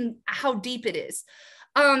not looking how deep it is.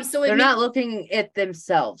 So they're not looking at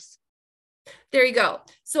themselves. There you go.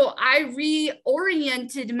 So I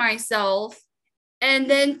reoriented myself. And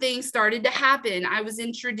then things started to happen. I was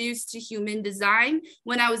introduced to human design.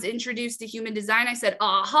 When I was introduced to human design, I said,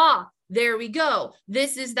 aha, there we go.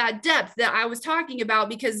 This is that depth that I was talking about,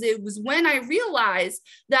 because it was when I realized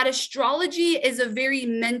that astrology is a very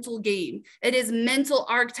mental game. It is mental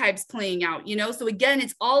archetypes playing out, So again,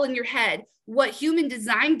 it's all in your head. What human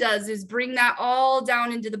design does is bring that all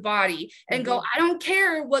down into the body and go, I don't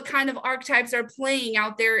care what kind of archetypes are playing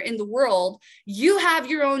out there in the world. You have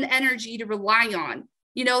your own energy to rely on.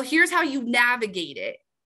 Here's how you navigate it.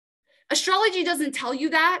 Astrology doesn't tell you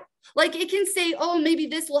that. Like, it can say, oh, maybe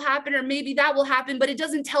this will happen or maybe that will happen, but it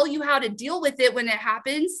doesn't tell you how to deal with it when it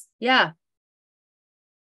happens. Yeah.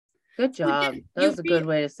 Good job. That was a good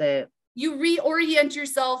way to say it. You reorient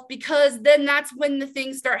yourself, because then that's when the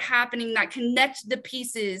things start happening that connect the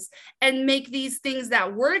pieces and make these things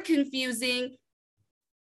that were confusing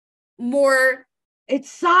more.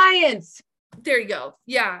 It's science. There you go.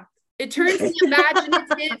 Yeah. It turns the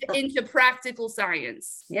imaginative into practical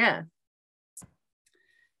science. Yeah.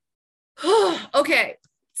 Okay.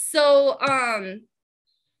 So,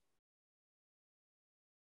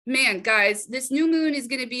 man, guys, this new moon is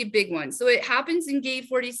going to be a big one. So it happens in gate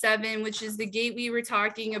 47, which is the gate we were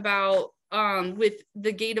talking about, with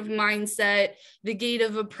the gate of mindset, the gate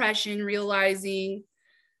of oppression, realizing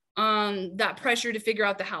that pressure to figure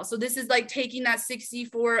out the house. So this is like taking that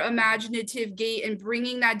 64 imaginative gate and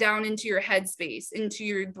bringing that down into your headspace, into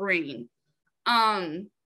your brain.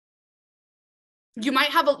 You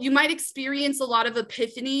might experience a lot of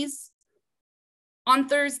epiphanies on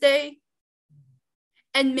Thursday.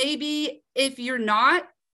 And maybe if you're not,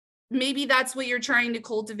 maybe that's what you're trying to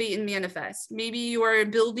cultivate and manifest. Maybe you are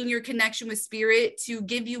building your connection with spirit to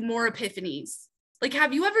give you more epiphanies. Like,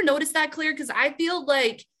 have you ever noticed that, Claire? Because I feel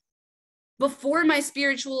like before my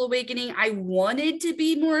spiritual awakening, I wanted to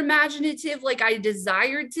be more imaginative, like I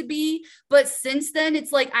desired to be. But since then,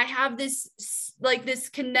 it's like I have this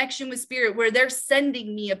connection with spirit where they're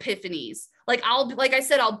sending me epiphanies. Like, like I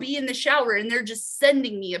said, I'll be in the shower and they're just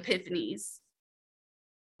sending me epiphanies.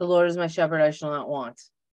 The Lord is my shepherd, I shall not want.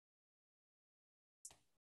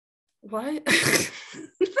 What?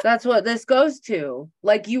 That's what this goes to.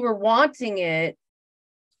 Like, you were wanting it.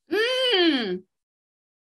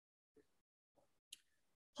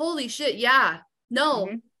 Holy shit, yeah. No,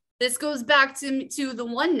 this goes back to the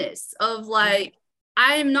oneness of like,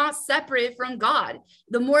 I am not separate from God.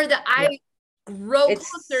 The more that I grow it's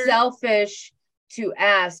closer, selfish to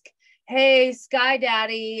ask, hey, Sky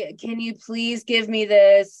Daddy, can you please give me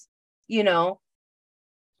this? Come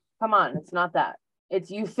on, it's not that. It's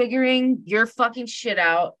you figuring your fucking shit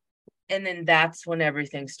out, and then that's when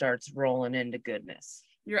everything starts rolling into goodness.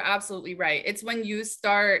 You're absolutely right. It's when you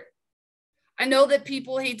start, I know that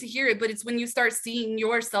people hate to hear it, but it's when you start seeing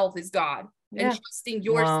yourself as God and trusting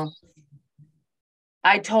yourself. Well,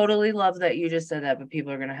 I totally love that you just said that, but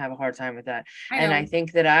people are going to have a hard time with that. I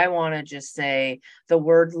think that I want to just say the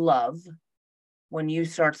word love. When you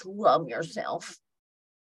start to love yourself,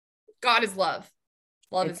 God is love.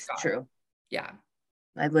 Love is It's God. true. Yeah.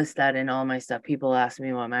 I list that in all my stuff. People ask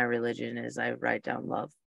me what my religion is. I write down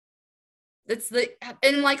love.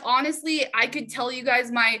 And like, honestly, I could tell you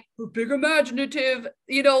guys my big imaginative,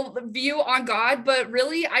 view on God, but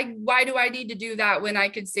really, why do I need to do that when I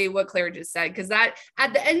could say what Claire just said? Because that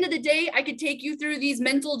at the end of the day, I could take you through these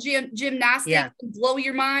mental gymnastics and blow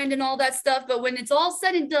your mind and all that stuff. But when it's all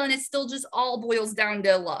said and done, it still just all boils down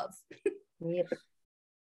to love. Yep.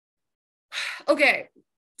 Okay.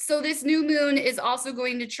 So this new moon is also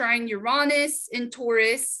going to trine Uranus in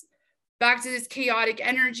Taurus, back to this chaotic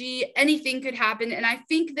energy. Anything could happen. And I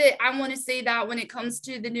think that I want to say that when it comes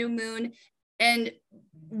to the new moon, and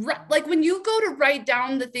like when you go to write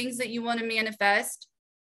down the things that you want to manifest,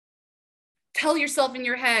 tell yourself in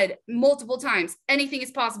your head multiple times, anything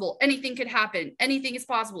is possible, anything could happen, anything is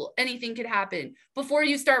possible, anything could happen before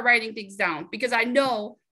you start writing things down. Because I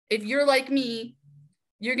know if you're like me,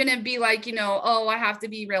 you're going to be like, oh, I have to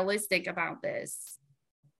be realistic about this.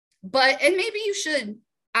 And maybe you should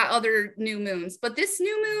at other new moons, but this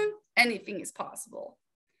new moon, anything is possible.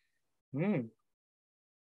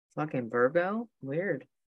 Fucking Virgo, weird.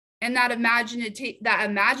 And that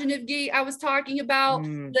imaginative gate I was talking about,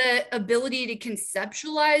 the ability to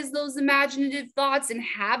conceptualize those imaginative thoughts and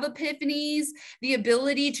have epiphanies, the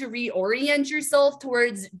ability to reorient yourself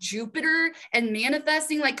towards Jupiter and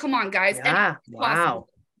manifesting. Like, come on, guys. Yeah, wow.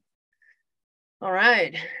 All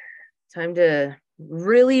right, time to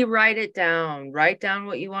really write it down. Write down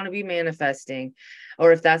what you want to be manifesting.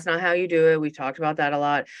 Or if that's not how you do it, we talked about that a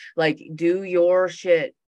lot. Like, do your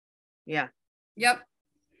shit. Yeah. Yep.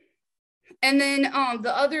 And then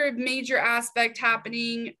the other major aspect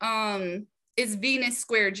happening is Venus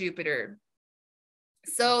square Jupiter.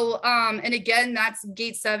 So, and again, that's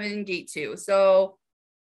gate 7, gate 2. So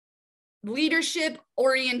leadership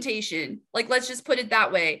orientation, like, let's just put it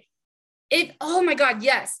that way. Oh my God,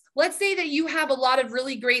 yes. Let's say that you have a lot of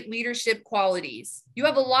really great leadership qualities. You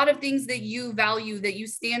have a lot of things that you value, that you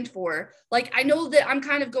stand for. Like, I know that I'm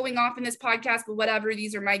kind of going off in this podcast, but whatever,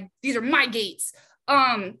 these are my gates.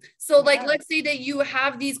 So like, let's say that you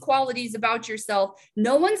have these qualities about yourself.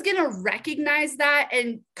 No one's going to recognize that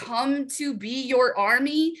and come to be your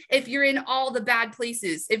army if you're in all the bad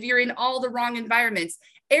places, if you're in all the wrong environments.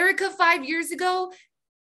 Erica 5 years ago,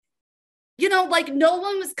 like, no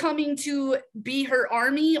one was coming to be her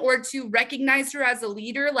army or to recognize her as a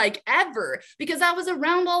leader, like, ever, because I was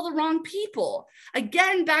around all the wrong people.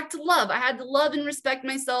 Again, back to love. I had to love and respect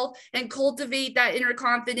myself and cultivate that inner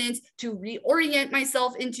confidence to reorient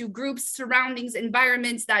myself into groups, surroundings,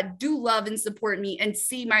 environments that do love and support me and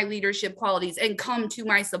see my leadership qualities and come to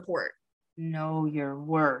my support. Know your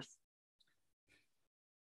worth.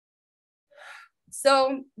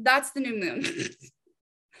 So that's the new moon.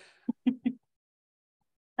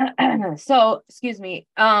 So, excuse me,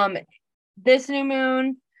 this new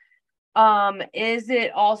moon, is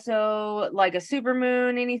it also like a super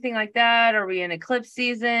moon, anything like that? Are we in eclipse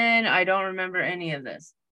season? I don't remember any of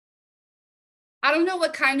this. I don't know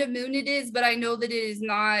what kind of moon it is, but I know that it is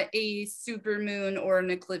not a super moon or an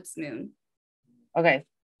eclipse moon. Okay.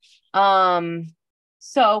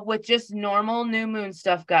 So with just normal new moon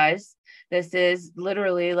stuff, guys, this is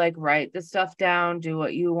literally like, write the stuff down, do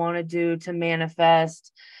what you want to do to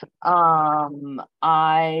manifest. God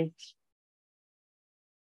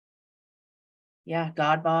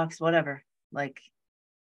box, whatever. Like,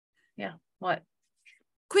 yeah, what?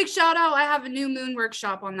 Quick shout out, I have a new moon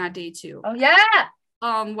workshop on that day too. Oh yeah.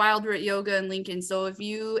 Wild Root Yoga in Lincoln. So if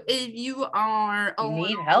you are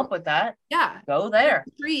need help with that, go there.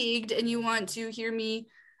 Intrigued and you want to hear me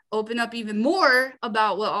open up even more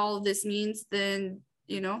about what all of this means, then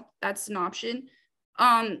that's an option.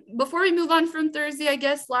 Before we move on from Thursday, I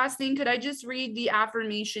guess last thing, could I just read the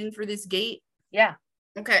affirmation for this gate? Yeah.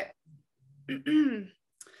 Okay.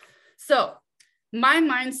 So, my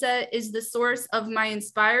mindset is the source of my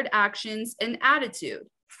inspired actions and attitude.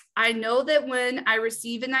 I know that when I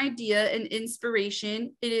receive an idea and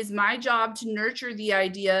inspiration, it is my job to nurture the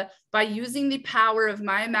idea by using the power of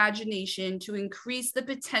my imagination to increase the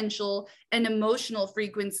potential and emotional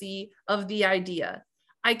frequency of the idea.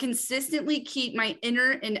 I consistently keep my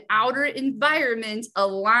inner and outer environment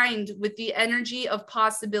aligned with the energy of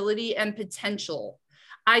possibility and potential.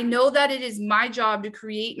 I know that it is my job to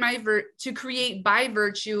create by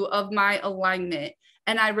virtue of my alignment.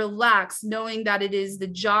 And I relax knowing that it is the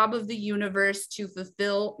job of the universe to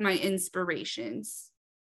fulfill my inspirations.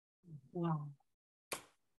 Wow.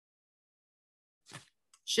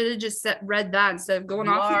 Should have just read that instead of going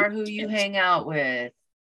off. You are who you hang out with.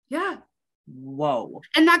 Yeah. whoa.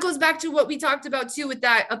 And that goes back to what we talked about too, with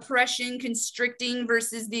that oppression, constricting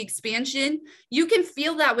versus the expansion. You can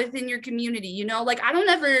feel that within your community, you know, like I don't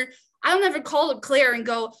ever call up Claire and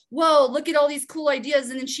go, whoa, look at all these cool ideas.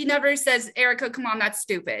 And then she never says, Erica, come on, that's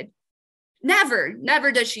stupid.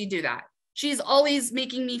 Never does she do that. She's always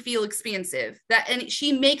making me feel expansive, and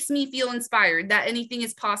she makes me feel inspired that anything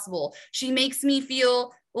is possible. She makes me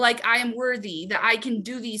feel like I am worthy, that I can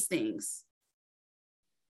do these things.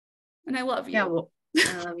 And I love you. Yeah, well,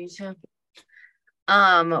 I love you too.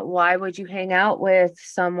 Why would you hang out with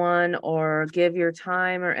someone or give your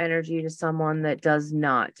time or energy to someone that does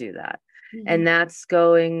not do that? Mm-hmm. And that's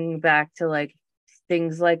going back to like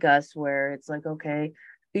things like us where it's like, okay,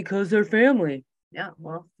 because they're family. Yeah,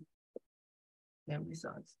 well, family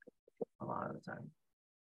sucks a lot of the time.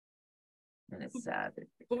 And it's sad.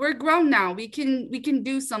 But we're grown now. We can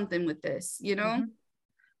do something with this, you know? Mm-hmm.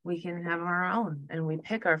 We can have our own, and we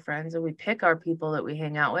pick our friends, and we pick our people that we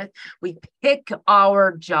hang out with. We pick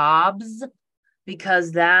our jobs,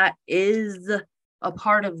 because that is a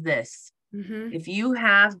part of this. Mm-hmm. If you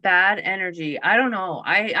have bad energy, I don't know.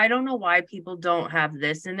 I don't know why people don't have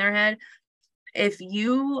this in their head. If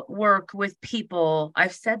you work with people,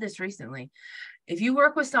 I've said this recently, if you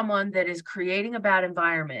work with someone that is creating a bad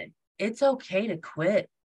environment, it's okay to quit.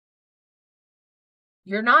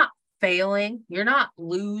 You're not failing, you're not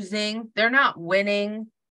losing, they're not winning.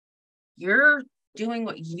 You're doing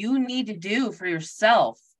what you need to do for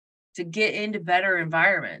yourself to get into better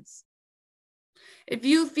environments. If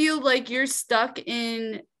you feel like you're stuck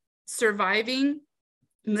in surviving,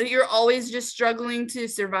 that you're always just struggling to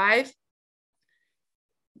survive,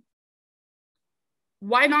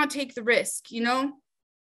 why not take the risk, you know?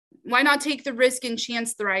 Why not take the risk and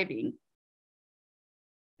chance thriving?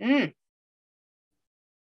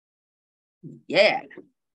 Yeah.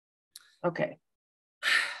 Okay.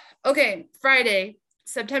 Okay, Friday,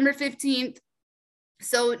 September 15th.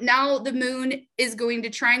 So now the moon is going to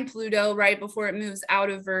trine Pluto right before it moves out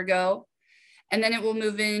of Virgo, and then it will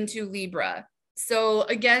move into Libra. So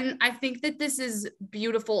again, I think that this is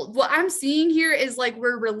beautiful. What I'm seeing here is like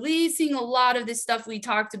we're releasing a lot of this stuff we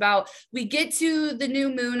talked about. We get to the new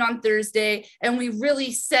moon on Thursday and we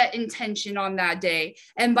really set intention on that day.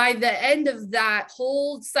 And by the end of that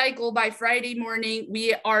whole cycle, by Friday morning,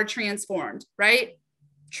 we are transformed, right?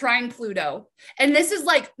 Trine Pluto. And this is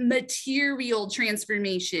like material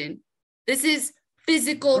transformation. This is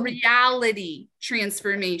physical reality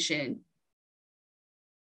transformation.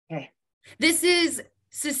 Okay. This is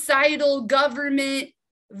societal government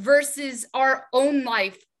versus our own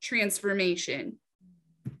life transformation.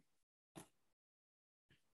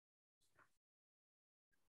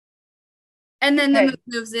 And then the moon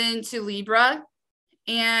moves into Libra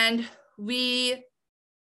and we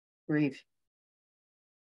breathe.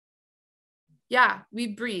 Yeah, we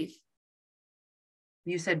breathe.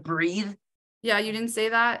 You said breathe? Yeah, you didn't say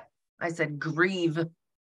that? I said grieve.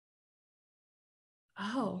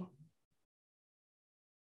 Oh,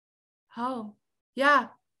 yeah.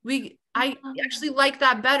 I actually like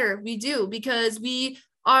that better. We do, because we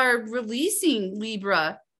are releasing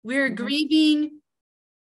Libra. We're grieving.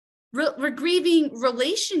 We're grieving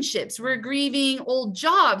relationships. We're grieving old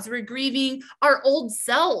jobs. We're grieving our old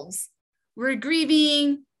selves. We're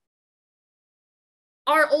grieving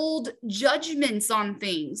our old judgments on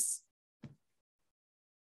things.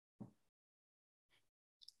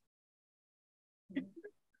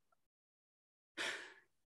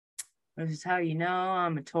 This is how you know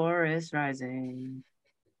I'm a Taurus rising.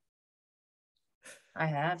 I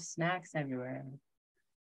have snacks everywhere.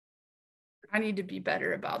 I need to be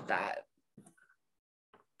better about that.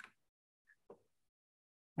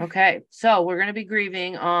 Okay, so we're going to be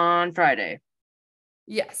grieving on Friday.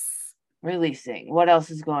 Yes. Releasing. What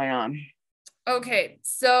else is going on? Okay,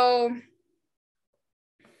 so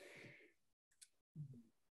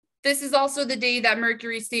this is also the day that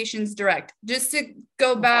Mercury stations direct. Just to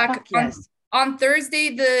go back, on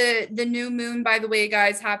Thursday, the new moon, by the way,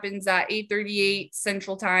 guys, happens at 8:38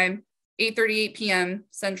 Central Time, 8:38 p.m.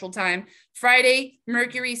 Central Time. Friday,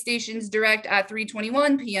 Mercury stations direct at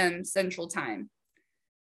 3:21 p.m. Central Time.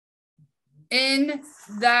 In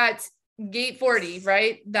that gate 40,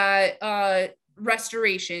 right? That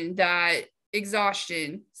restoration, that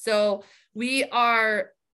exhaustion. So we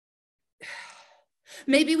are...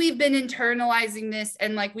 maybe we've been internalizing this,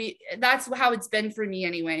 and like that's how it's been for me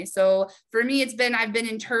anyway. So for me, I've been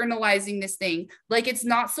internalizing this thing. Like, it's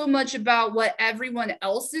not so much about what everyone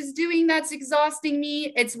else is doing that's exhausting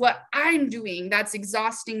me. It's what I'm doing that's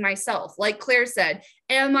exhausting myself. Like Claire said,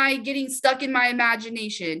 am I getting stuck in my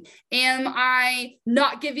imagination? Am I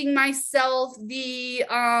not giving myself the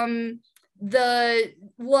the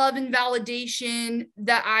love and validation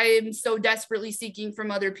that I am so desperately seeking from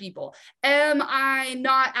other people? Am I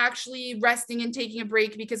not actually resting and taking a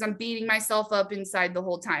break because I'm beating myself up inside the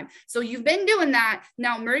whole time? So you've been doing that.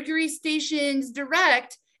 Now Mercury stations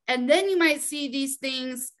direct, and then you might see these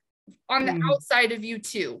things on the outside of you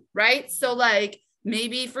too, right? So like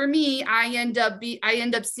maybe for me, I end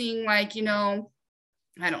up seeing like, you know,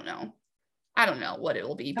 I don't know what it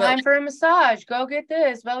will be. Time for a massage. Go get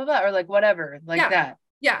this, blah, blah, blah. Or like whatever, like that.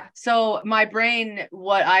 Yeah. So my brain,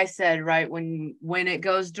 what I said, right, when it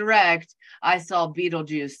goes direct, I saw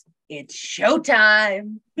Beetlejuice. It's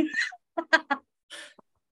showtime.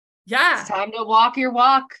 Yeah. It's time to walk your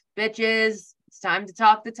walk, bitches. It's time to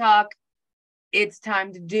talk the talk. It's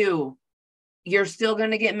time to do. You're still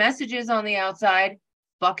going to get messages on the outside.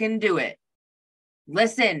 Fucking do it.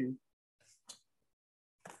 Listen.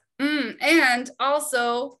 And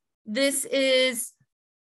also, this is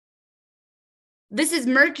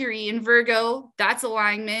Mercury in Virgo. That's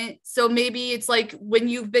alignment. So maybe it's like when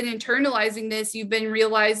you've been internalizing this, you've been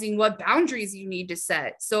realizing what boundaries you need to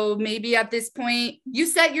set. So maybe at this point, you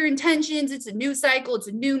set your intentions. It's a new cycle. It's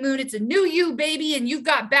a new moon. It's a new you, baby. And you've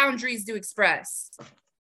got boundaries to express.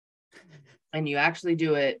 And you actually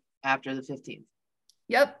do it after the 15th.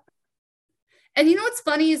 Yep. And you know what's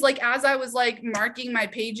funny is like, as I was like marking my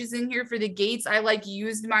pages in here for the gates, I like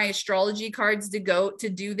used my astrology cards to go to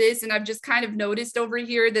do this. And I've just kind of noticed over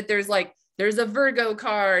here that there's a Virgo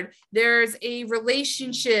card. There's a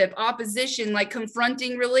relationship opposition, like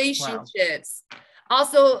confronting relationships. Wow.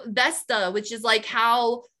 Also Vesta, which is like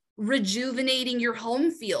how rejuvenating your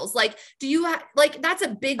home feels. Like, do you like, that's a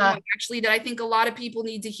big one actually that I think a lot of people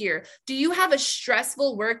need to hear. Do you have a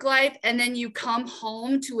stressful work life and then you come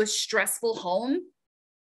home to a stressful home?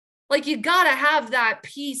 Like, you gotta have that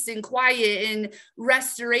peace and quiet and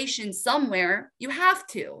restoration somewhere. You have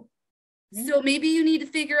to. So maybe you need to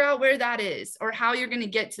figure out where that is or how you're going to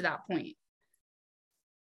get to that point.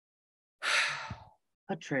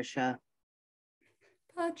 Patricia.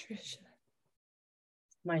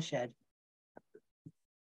 My shed.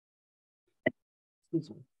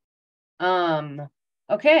 Excuse me.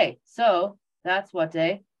 Okay, so that's what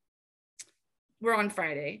day? We're on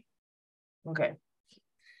Friday. Okay.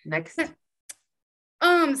 Next.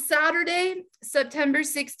 Saturday, September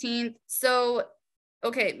 16th. So,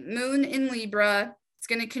 okay, moon in Libra. It's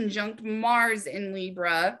going to conjunct Mars in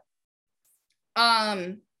Libra.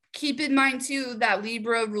 Keep in mind too that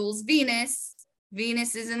Libra rules Venus.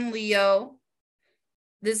 Venus is in Leo.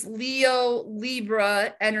 This Leo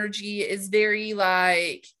Libra energy is very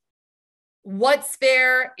like what's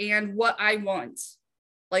fair and what I want,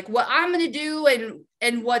 like what I'm going to do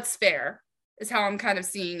and what's fair is how I'm kind of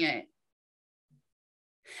seeing it.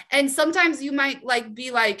 And sometimes you might like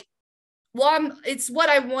be like, well, it's what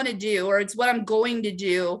I want to do, or it's what I'm going to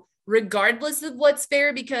do, regardless of what's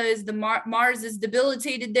fair, because the Mars is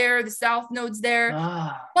debilitated there, the South Node's there.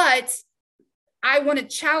 But I want to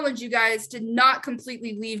challenge you guys to not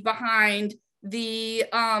completely leave behind the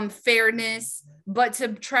fairness, but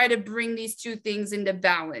to try to bring these two things into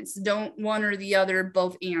balance. Don't one or the other,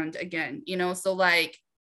 both and again, you know, so like,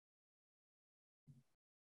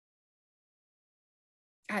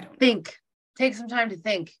 I don't know. Think. Take some time to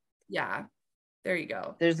think. Yeah, there you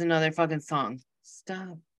go. There's another fucking song.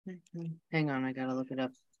 Stop. Hang on, I gotta look it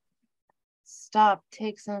up. Stop.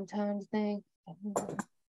 Take some time to think.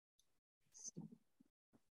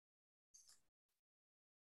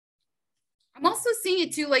 I'm also seeing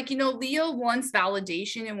it too, like, you know, Leo wants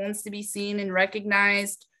validation. It wants to be seen and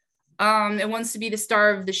recognized. It wants to be the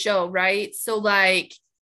star of the show, right? So like,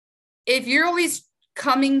 if you're always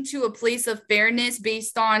coming to a place of fairness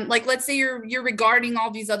based on, like, let's say you're regarding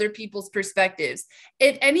all these other people's perspectives.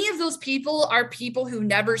 If any of those people are people who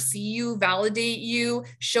never see you, validate you,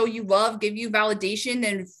 show you love, give you validation,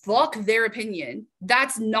 then fuck their opinion.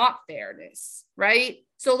 That's not fairness, right?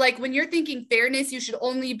 So like, when you're thinking fairness, you should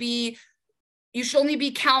only be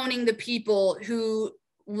counting the people who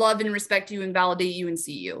love and respect you and validate you and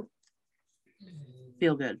see you.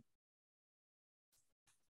 Feel good.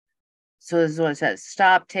 So this is what it says.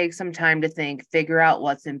 Stop, take some time to think, figure out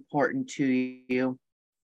what's important to you.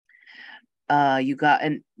 You got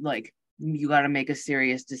to make a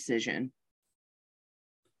serious decision.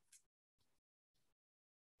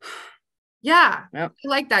 Yeah, yep. I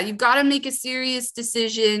like that. You've got to make a serious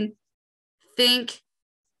decision. Think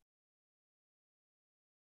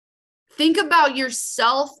about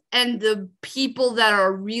yourself and the people that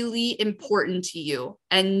are really important to you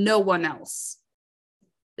and no one else.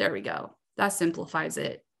 There we go. That simplifies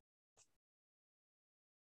it.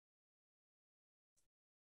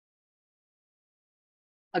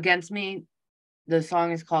 Against me, The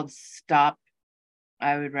song is called Stop.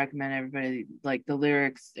 I would recommend everybody, like, the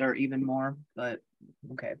lyrics are even more, but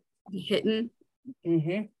okay. Hitting.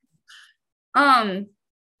 Mm-hmm.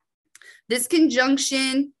 This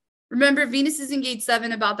conjunction, remember Venus is in gate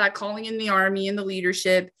 7 about that calling in the army and the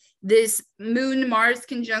leadership. This Moon Mars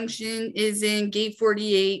conjunction is in gate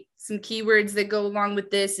 48. Some keywords that go along with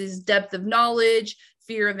this is depth of knowledge,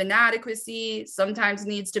 fear of inadequacy, sometimes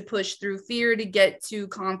needs to push through fear to get to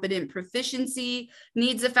confident proficiency,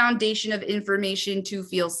 needs a foundation of information to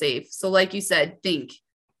feel safe. So like you said, think.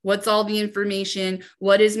 What's all the information?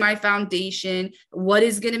 What is my foundation? What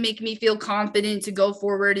is going to make me feel confident to go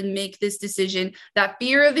forward and make this decision? That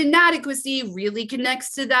fear of inadequacy really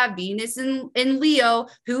connects to that Venus and Leo.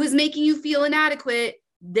 Who is making you feel inadequate?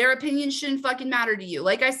 Their opinion shouldn't fucking matter to you.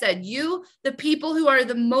 Like I said, you, the people who are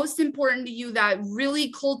the most important to you that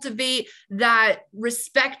really cultivate that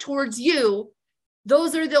respect towards you,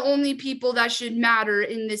 those are the only people that should matter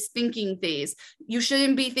in this thinking phase. You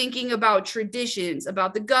shouldn't be thinking about traditions,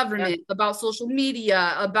 about the government, about social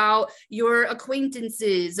media, about your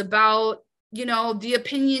acquaintances, about, you know, the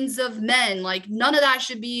opinions of men. Like, none of that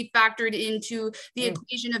should be factored into the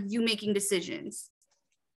equation of you making decisions.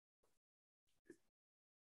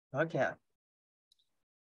 Okay.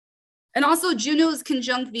 And also Juno's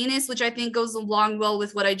conjunct Venus, which I think goes along well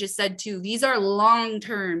with what I just said too. These are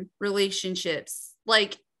long-term relationships.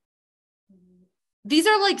 Like, these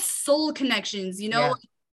are like soul connections, you know? Yeah.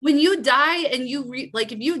 When you die and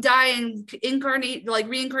if you die and incarnate, like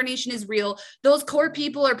reincarnation is real, those core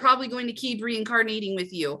people are probably going to keep reincarnating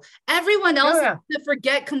with you. Everyone else is to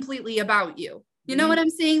forget completely about you. You know what I'm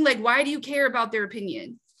saying? Like, why do you care about their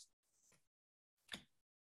opinion?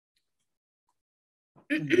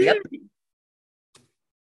 Yep.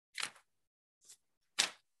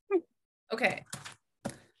 Okay.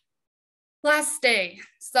 Last day,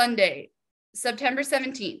 Sunday, September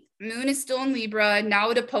 17th. Moon is still in Libra. Now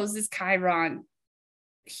it opposes Chiron.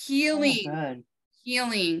 Healing.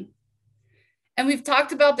 Healing. And we've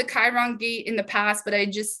talked about the Chiron gate in the past, but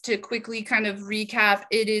to quickly kind of recap,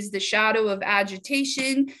 it is the shadow of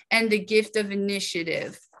agitation and the gift of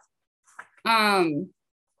initiative.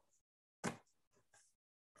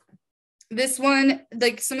 This one,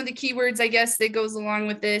 like some of the keywords, I guess, that goes along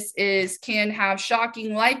with this is can have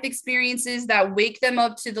shocking life experiences that wake them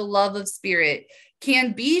up to the love of spirit,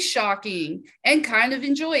 can be shocking and kind of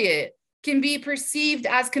enjoy it, can be perceived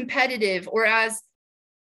as competitive or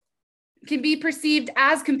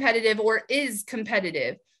is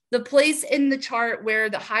competitive. The place in the chart where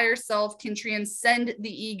the higher self can transcend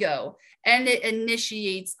the ego and it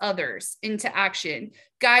initiates others into action.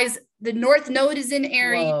 Guys, the North Node is in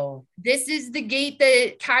Aries. Whoa. This is the gate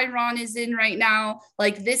that Chiron is in right now.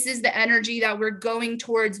 Like, this is the energy that we're going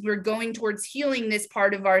towards. We're going towards healing this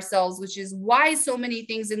part of ourselves, which is why so many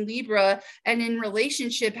things in Libra and in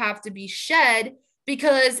relationship have to be shed.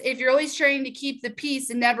 Because if you're always trying to keep the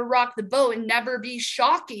peace and never rock the boat and never be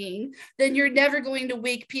shocking, then you're never going to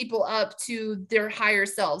wake people up to their higher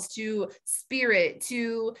selves, to spirit,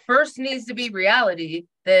 to... First needs to be reality,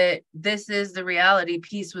 that this is the reality.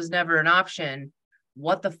 Peace was never an option.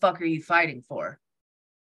 What the fuck are you fighting for?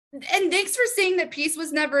 And thanks for saying that peace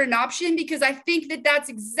was never an option, because I think that that's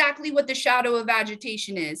exactly what the shadow of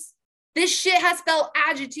agitation is. This shit has felt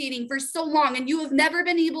agitating for so long, and you have never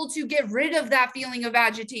been able to get rid of that feeling of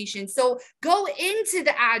agitation. So go into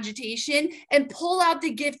the agitation and pull out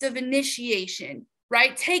the gift of initiation,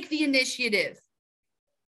 right? Take the initiative.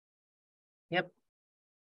 Yep.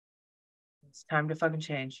 It's time to fucking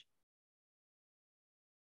change.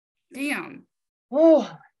 Damn.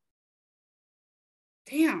 Oh.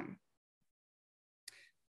 Damn.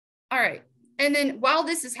 All right. And then while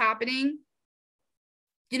this is happening,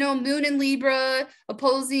 you know, Moon in Libra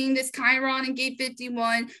opposing this Chiron in gate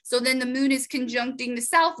 51. So then the Moon is conjuncting the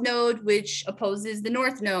South Node, which opposes the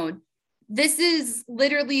North Node. This is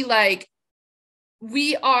literally like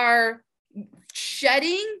we are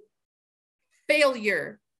shedding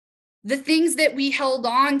failure. The things that we held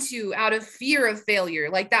on to out of fear of failure,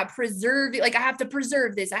 like that like I have to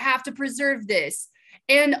preserve this. I have to preserve this.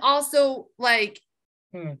 And also like,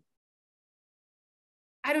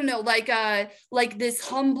 I don't know, like this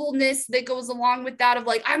humbleness that goes along with that of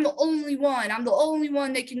like, I'm the only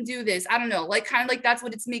one that can do this. I don't know, like kind of like that's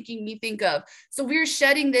what it's making me think of. So we're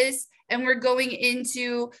shedding this and we're going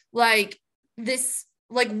into like this,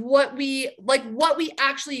 like what we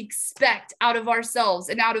actually expect out of ourselves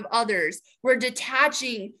and out of others. We're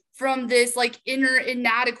detaching from this like inner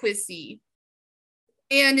inadequacy.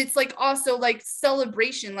 And it's like also like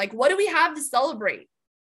celebration. Like, what do we have to celebrate?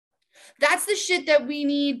 That's the shit that we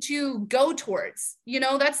need to go towards. You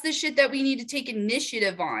know, that's the shit that we need to take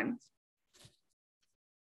initiative on.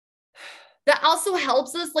 That also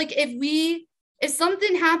helps us. Like if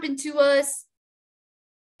something happened to us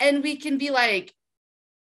and we can be like,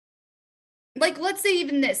 let's say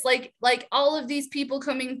even this, like all of these people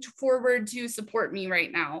coming forward to support me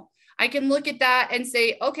right now. I can look at that and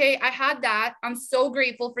say, okay, I had that. I'm so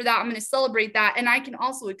grateful for that. I'm going to celebrate that. And I can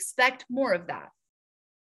also expect more of that.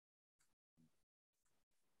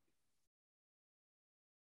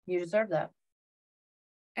 You deserve that.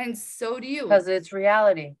 And so do you. Because it's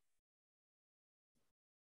reality.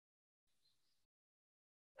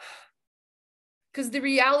 Because the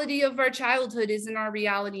reality of our childhood isn't our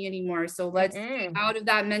reality anymore. So let's get out of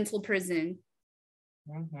that mental prison.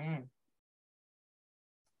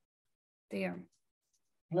 Damn.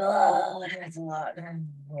 Oh, that's a lot.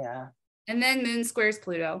 Yeah. And then Moon squares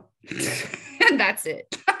Pluto. And that's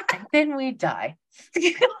it. And then we die.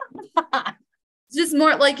 Just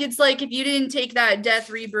more like, it's like if you didn't take that death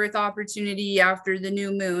rebirth opportunity after the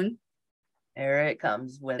new moon. There it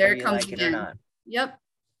comes, whether you like it or not. Yep.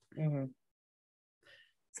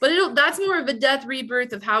 But that's more of a death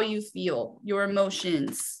rebirth of how you feel, your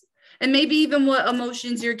emotions, and maybe even what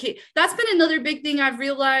emotions you're. That's been another big thing I've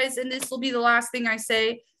realized, and this will be the last thing I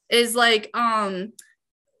say, is like,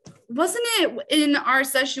 wasn't it in our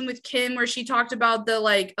session with Kim where she talked about the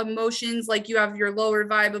like emotions, like you have your lower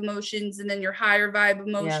vibe emotions and then your higher vibe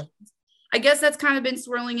emotions. Yeah. I guess that's kind of been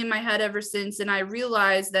swirling in my head ever since. And I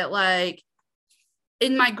realized that like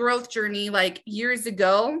in my growth journey, like years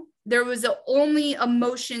ago, there was the only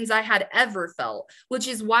emotions I had ever felt, which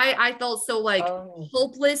is why I felt so like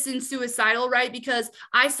hopeless and suicidal, right? Because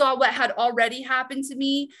I saw what had already happened to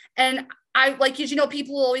me. And I like, because, you know,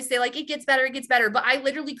 people will always say like, it gets better. But I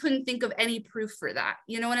literally couldn't think of any proof for that.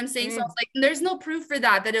 You know what I'm saying? So I was like, there's no proof for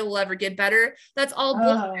that it will ever get better. That's all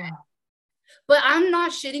bullshit. But I'm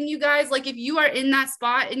not shitting you guys. Like if you are in that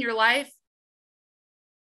spot in your life,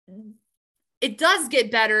 it does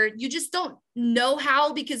get better. You just don't know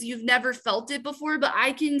how because you've never felt it before. But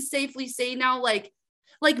I can safely say now, like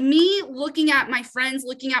me looking at my friends,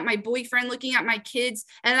 looking at my boyfriend, looking at my kids,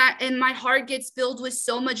 and my heart gets filled with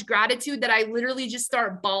so much gratitude that I literally just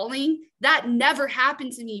start bawling. That never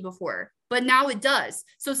happened to me before, but now it does.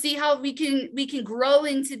 So see how we can grow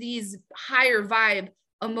into these higher vibe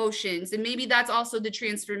emotions. And maybe that's also the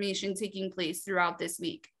transformation taking place throughout this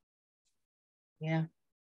week. Yeah.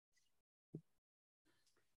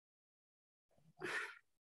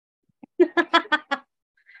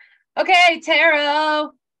 Okay,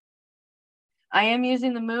 tarot. I am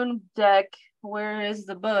using the moon deck. Where is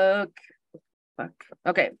the book? Fuck.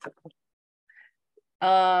 Okay.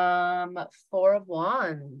 4 of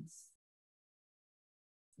Wands.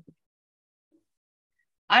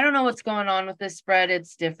 I don't know what's going on with this spread.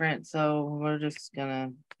 It's different, so we're just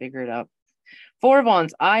gonna figure it out. 4 of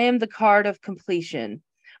Wands. I am the card of completion.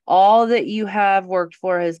 All that you have worked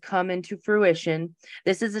for has come into fruition.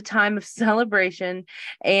 This is a time of celebration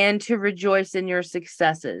and to rejoice in your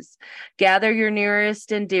successes. Gather your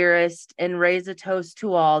nearest and dearest and raise a toast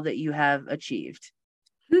to all that you have achieved.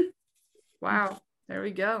 Wow. There we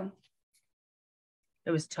go.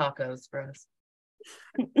 It was tacos for us.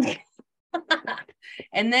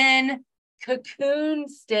 And then cocoon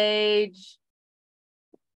stage.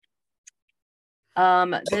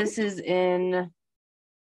 This is in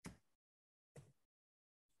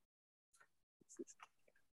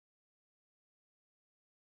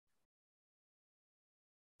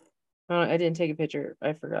oh, I didn't take a picture.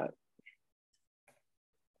 I forgot.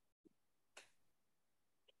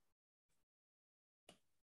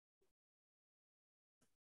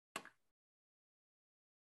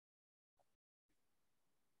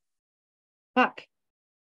 Fuck.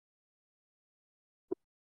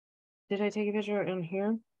 Did I take a picture in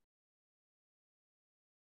here?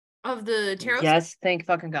 Of the tarot? Yes, thank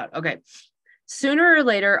fucking God. Okay. Sooner or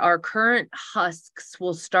later, our current husks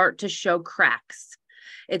will start to show cracks.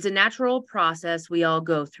 It's a natural process we all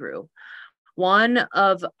go through. One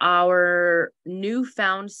of our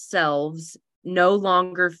newfound selves no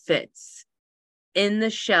longer fits in the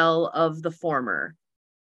shell of the former.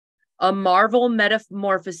 A marvel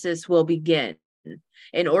metamorphosis will begin.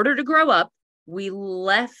 In order to grow up, we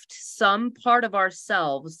left some part of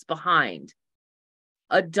ourselves behind.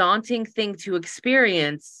 A daunting thing to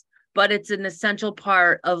experience, but it's an essential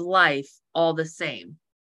part of life all the same.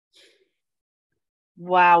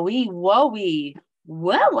 Wowie, wowie.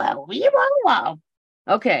 Whoa.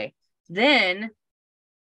 Okay, then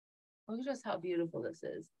look at just how beautiful this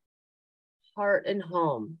is. Heart and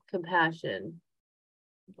home, compassion.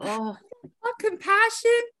 Oh,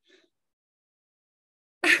 compassion.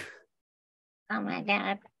 Oh my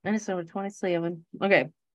God. Minnesota 27. Okay.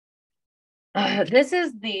 This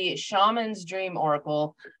is the Shaman's Dream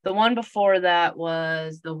Oracle. The one before that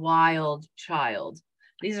was the Wild Child.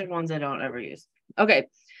 These are ones I don't ever use. Okay.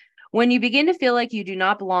 When you begin to feel like you do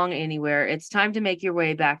not belong anywhere, it's time to make your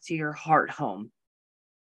way back to your heart home.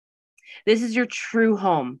 This is your true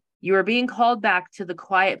home. You are being called back to the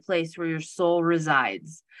quiet place where your soul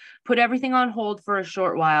resides. Put everything on hold for a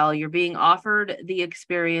short while. You're being offered the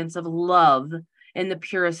experience of love in the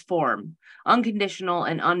purest form, unconditional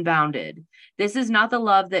and unbounded. This is not the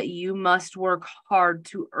love that you must work hard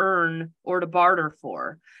to earn or to barter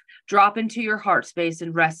for. Drop into your heart space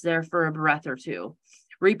and rest there for a breath or two.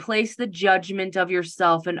 Replace the judgment of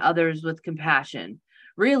yourself and others with compassion.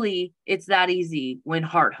 Really, it's that easy when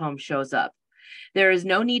Heart Home shows up. There is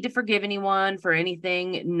no need to forgive anyone for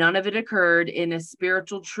anything. None of it occurred in a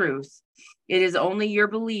spiritual truth. It is only your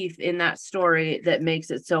belief in that story that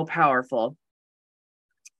makes it so powerful.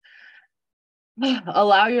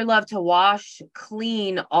 Allow your love to wash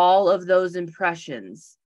clean all of those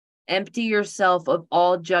impressions. Empty yourself of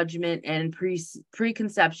all judgment and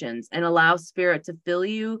preconceptions and allow spirit to fill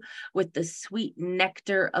you with the sweet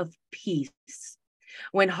nectar of peace.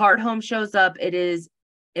 When Heart Home shows up, it is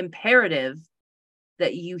imperative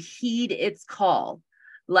that you heed its call,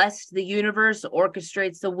 lest the universe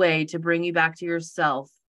orchestrates the way to bring you back to yourself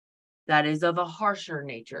that is of a harsher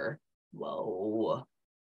nature. Whoa.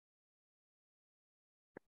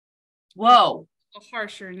 Whoa. A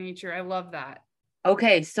harsher nature. I love that.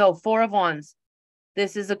 Okay, so 4 of Wands.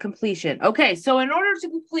 This is a completion. Okay, so in order to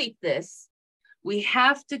complete this, we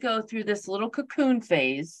have to go through this little cocoon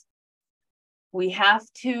phase. We have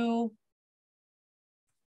to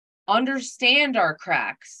understand our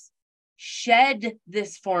cracks, shed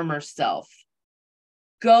this former self,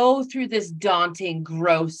 go through this daunting,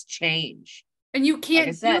 gross change. And you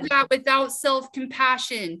can't do that without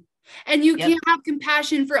self-compassion. And you can't have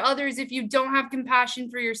compassion for others if you don't have compassion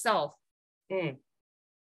for yourself.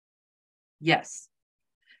 Yes.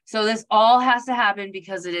 So this all has to happen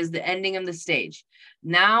because it is the ending of the stage.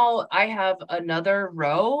 Now I have another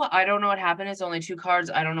row. I don't know what happened. It's only 2 cards.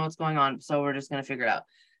 I don't know what's going on. So we're just going to figure it out.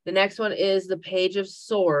 The next one is the Page of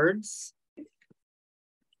Swords.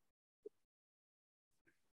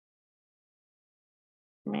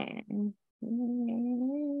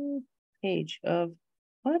 Page of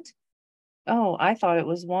what? Oh, I thought it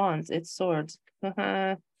was wands. It's swords.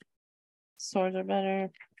 Swords are better.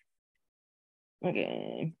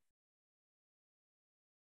 Okay.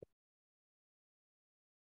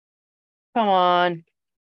 Come on.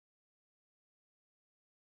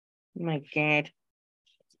 Oh my God.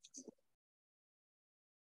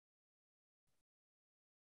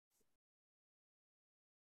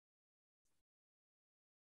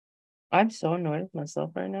 I'm so annoyed with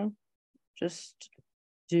myself right now. Just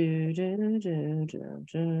do. No,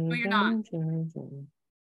 you're not.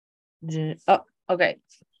 Oh, okay.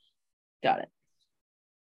 Got it.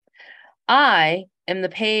 I am the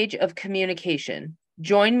page of communication.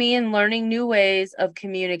 Join me in learning new ways of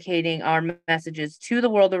communicating our messages to the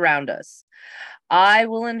world around us. I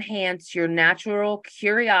will enhance your natural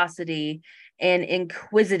curiosity and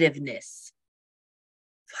inquisitiveness.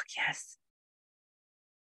 Fuck yes.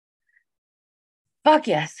 Fuck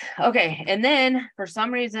yes. Okay. And then for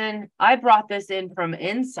some reason, I brought this in from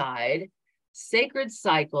inside Sacred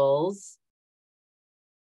Cycles.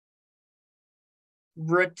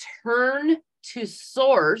 Return to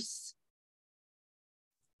source.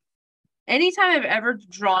 Anytime I've ever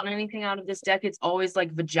drawn anything out of this deck, it's always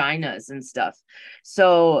like vaginas and stuff.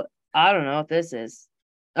 So I don't know what this is.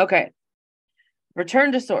 Okay.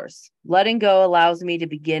 Return to source. Letting go allows me to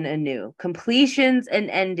begin anew. Completions and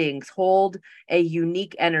endings hold a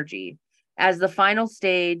unique energy. As the final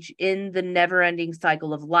stage in the never-ending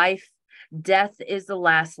cycle of life, death is the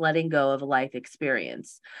last letting go of a life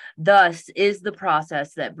experience. Thus is the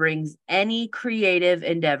process that brings any creative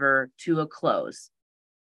endeavor to a close.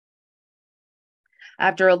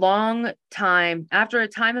 After a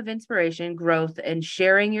time of inspiration, growth, and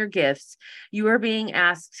sharing your gifts, you are being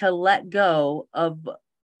asked to let go of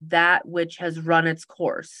that which has run its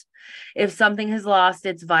course. If something has lost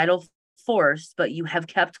its vital force, but you have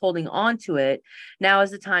kept holding on to it, now is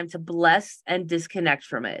the time to bless and disconnect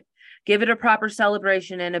from it. Give it a proper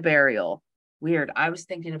celebration and a burial. Weird. I was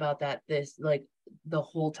thinking about this like the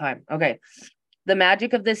whole time. Okay. The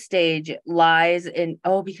magic of this stage lies in,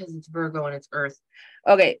 because it's Virgo and it's Earth.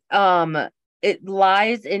 Okay. It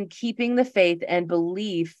lies in keeping the faith and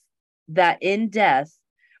belief that in death,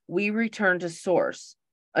 we return to source,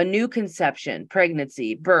 a new conception,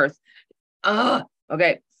 pregnancy, birth.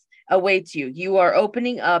 Okay. awaits you. You are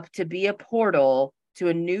opening up to be a portal to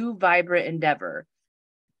a new vibrant endeavor.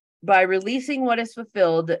 By releasing what is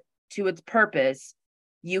fulfilled to its purpose,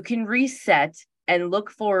 you can reset and look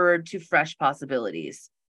forward to fresh possibilities.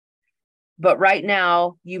 But right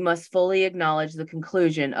now, you must fully acknowledge the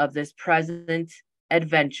conclusion of this present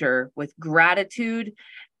adventure with gratitude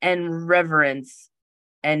and reverence,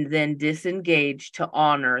 and then disengage to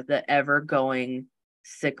honor the ever-going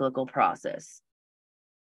cyclical process.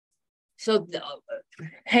 So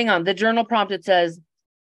hang on, the journal prompt, it says,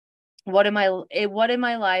 what in my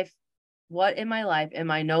life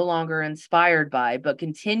am I no longer inspired by, but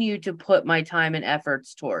continue to put my time and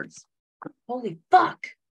efforts towards? Holy fuck.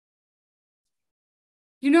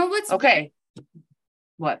 You know what's okay?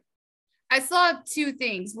 What? I saw two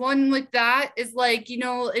things. One with that is like, you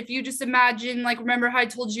know, if you just imagine, like, remember how I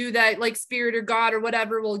told you that like spirit or God or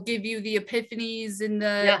whatever will give you the epiphanies and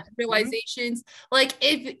the realizations. Like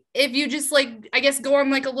if you just like, I guess, go on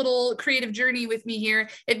like a little creative journey with me here.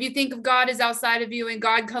 If you think of God as outside of you and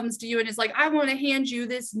God comes to you and is like, I want to hand you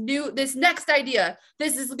this next idea.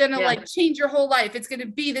 This is going to like change your whole life. It's going to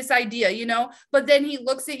be this idea, you know, but then he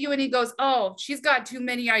looks at you and he goes, oh, she's got too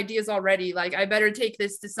many ideas already. Like, I better take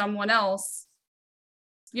this to someone else.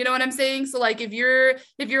 You know what I'm saying? So like if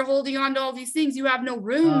you're holding on to all these things, you have no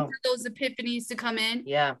room for those epiphanies to come in.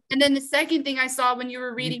 Yeah. And then the second thing I saw when you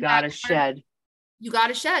were reading, you gotta shed. You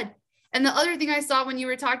gotta shed. And the other thing I saw when you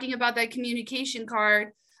were talking about that communication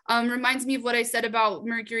card reminds me of what I said about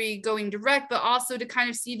Mercury going direct, but also to kind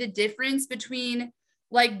of see the difference between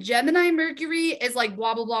like Gemini Mercury is like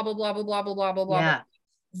blah blah blah blah blah blah blah blah blah blah. Yeah.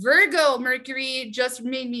 Virgo Mercury just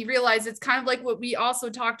made me realize it's kind of like what we also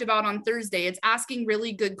talked about on Thursday. It's asking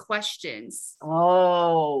really good questions.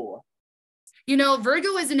 Oh. You know,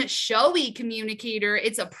 Virgo isn't a showy communicator.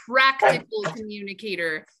 It's a practical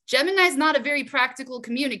communicator. Gemini is not a very practical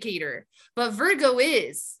communicator, but Virgo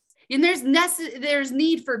is. And there's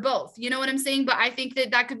need for both. You know what I'm saying? But I think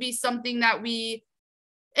that could be something that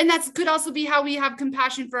and that could also be how we have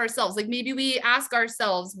compassion for ourselves. Like maybe we ask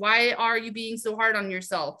ourselves, why are you being so hard on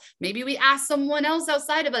yourself? Maybe we ask someone else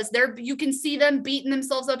outside of us. You can see them beating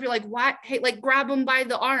themselves up. You're like, why? Hey, like grab them by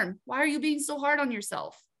the arm. Why are you being so hard on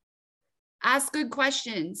yourself? Ask good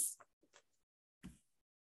questions.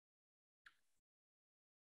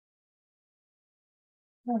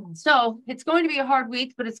 So it's going to be a hard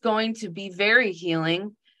week, but it's going to be very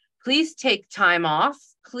healing. Please take time off.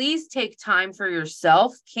 Please take time for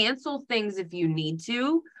yourself. Cancel things if you need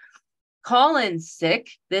to. Call in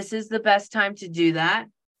sick. This is the best time to do that.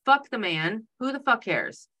 Fuck the man. Who the fuck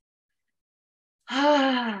cares?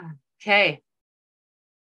 Okay.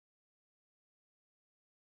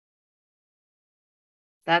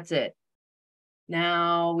 That's it.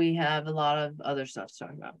 Now we have a lot of other stuff to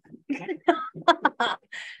talk about.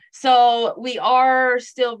 So we are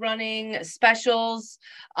still running specials,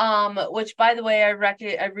 which, by the way, I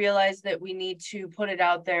realized that we need to put it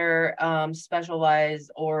out there special wise,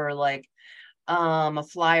 or like a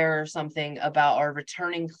flyer or something about our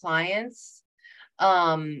returning clients.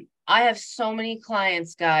 I have so many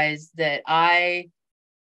clients, guys, that I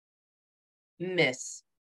miss.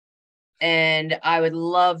 And I would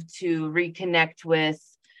love to reconnect with.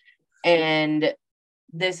 And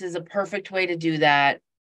this is a perfect way to do that.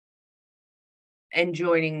 And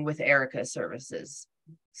joining with Erica Services.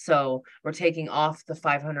 So we're taking off the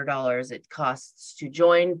 $500 it costs to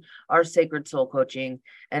join our Sacred Soul Coaching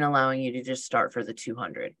and allowing you to just start for the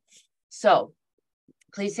 $200. So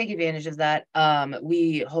please take advantage of that.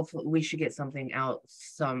 Hopefully we should get something out,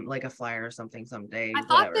 some like a flyer or something someday. I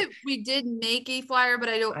thought that we did make a flyer, but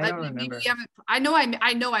I don't remember. Maybe we haven't. I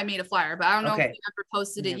know I made a flyer, but I don't know if we ever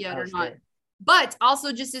posted it yet or not. But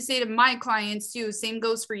also just to say to my clients too, same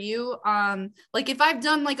goes for you. Like if I've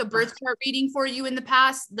done like a birth chart reading for you in the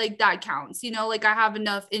past, like that counts, you know, like I have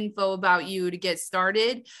enough info about you to get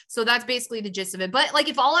started. So that's basically the gist of it. But like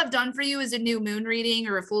if all I've done for you is a new moon reading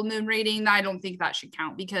or a full moon reading, I don't think that should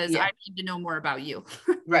count because I need to know more about you.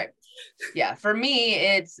 Right. Yeah. For me,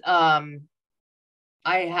 it's, I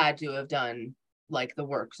had to have done like the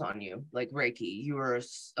works on you, like Reiki, you were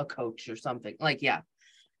a coach or something like, yeah.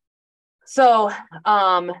 So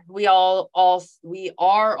we are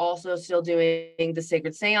also still doing the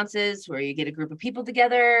sacred seances where you get a group of people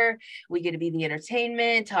together. We get to be the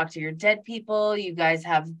entertainment, talk to your dead people. You guys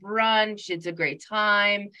have brunch. It's a great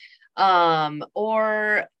time.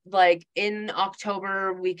 Or like in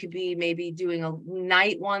October, we could be maybe doing a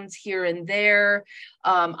night ones here and there.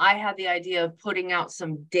 I had the idea of putting out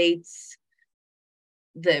some dates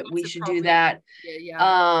that we should do that.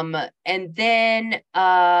 And then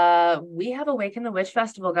we have Awaken the Witch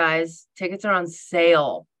Festival, guys. Tickets are on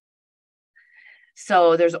sale.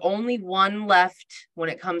 So there's only one left when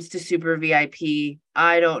it comes to super VIP.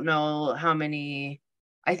 I don't know how many.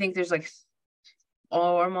 I think there's like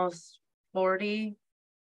almost 40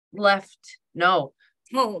 left. No,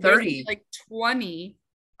 Oh, there's 30. like 20.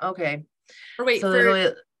 Okay. Or wait, So for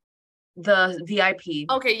there's the VIP.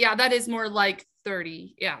 okay, yeah, that is more like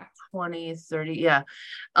 30. Yeah. 20, 30, yeah.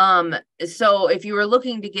 So if you were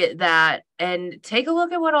looking to get that, and take a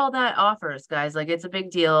look at what all that offers, guys, like it's a big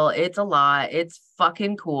deal, it's a lot, it's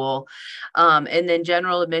fucking cool. And then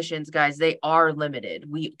general admissions, guys, they are limited.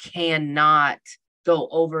 We cannot go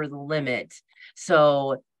over the limit.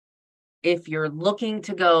 So if you're looking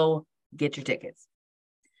to go, get your tickets.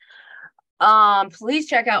 Please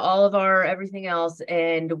check out all of our everything else,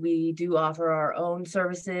 and we do offer our own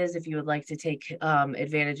services if you would like to take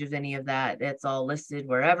advantage of any of that. It's all listed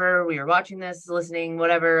wherever we are watching this, listening,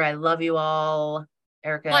 whatever. I love you all.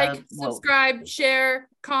 Erica, Like, subscribe, share,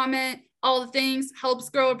 comment, all the things helps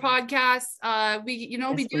grow a podcast. We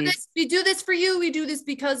yes, we do please. this, we do this for you, we do this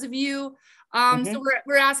because of you. So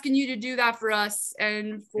we're asking you to do that for us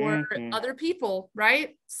and for other people,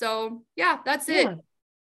 right? So yeah, that's it. Yeah.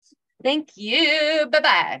 Thank you.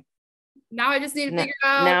 Bye-bye. Now I just need to figure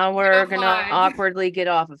out. Now we're gonna awkwardly get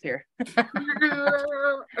off of here.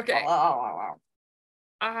 Okay.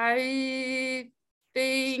 I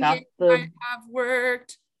think Stop it might have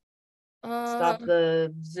worked. Stop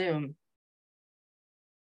the Zoom.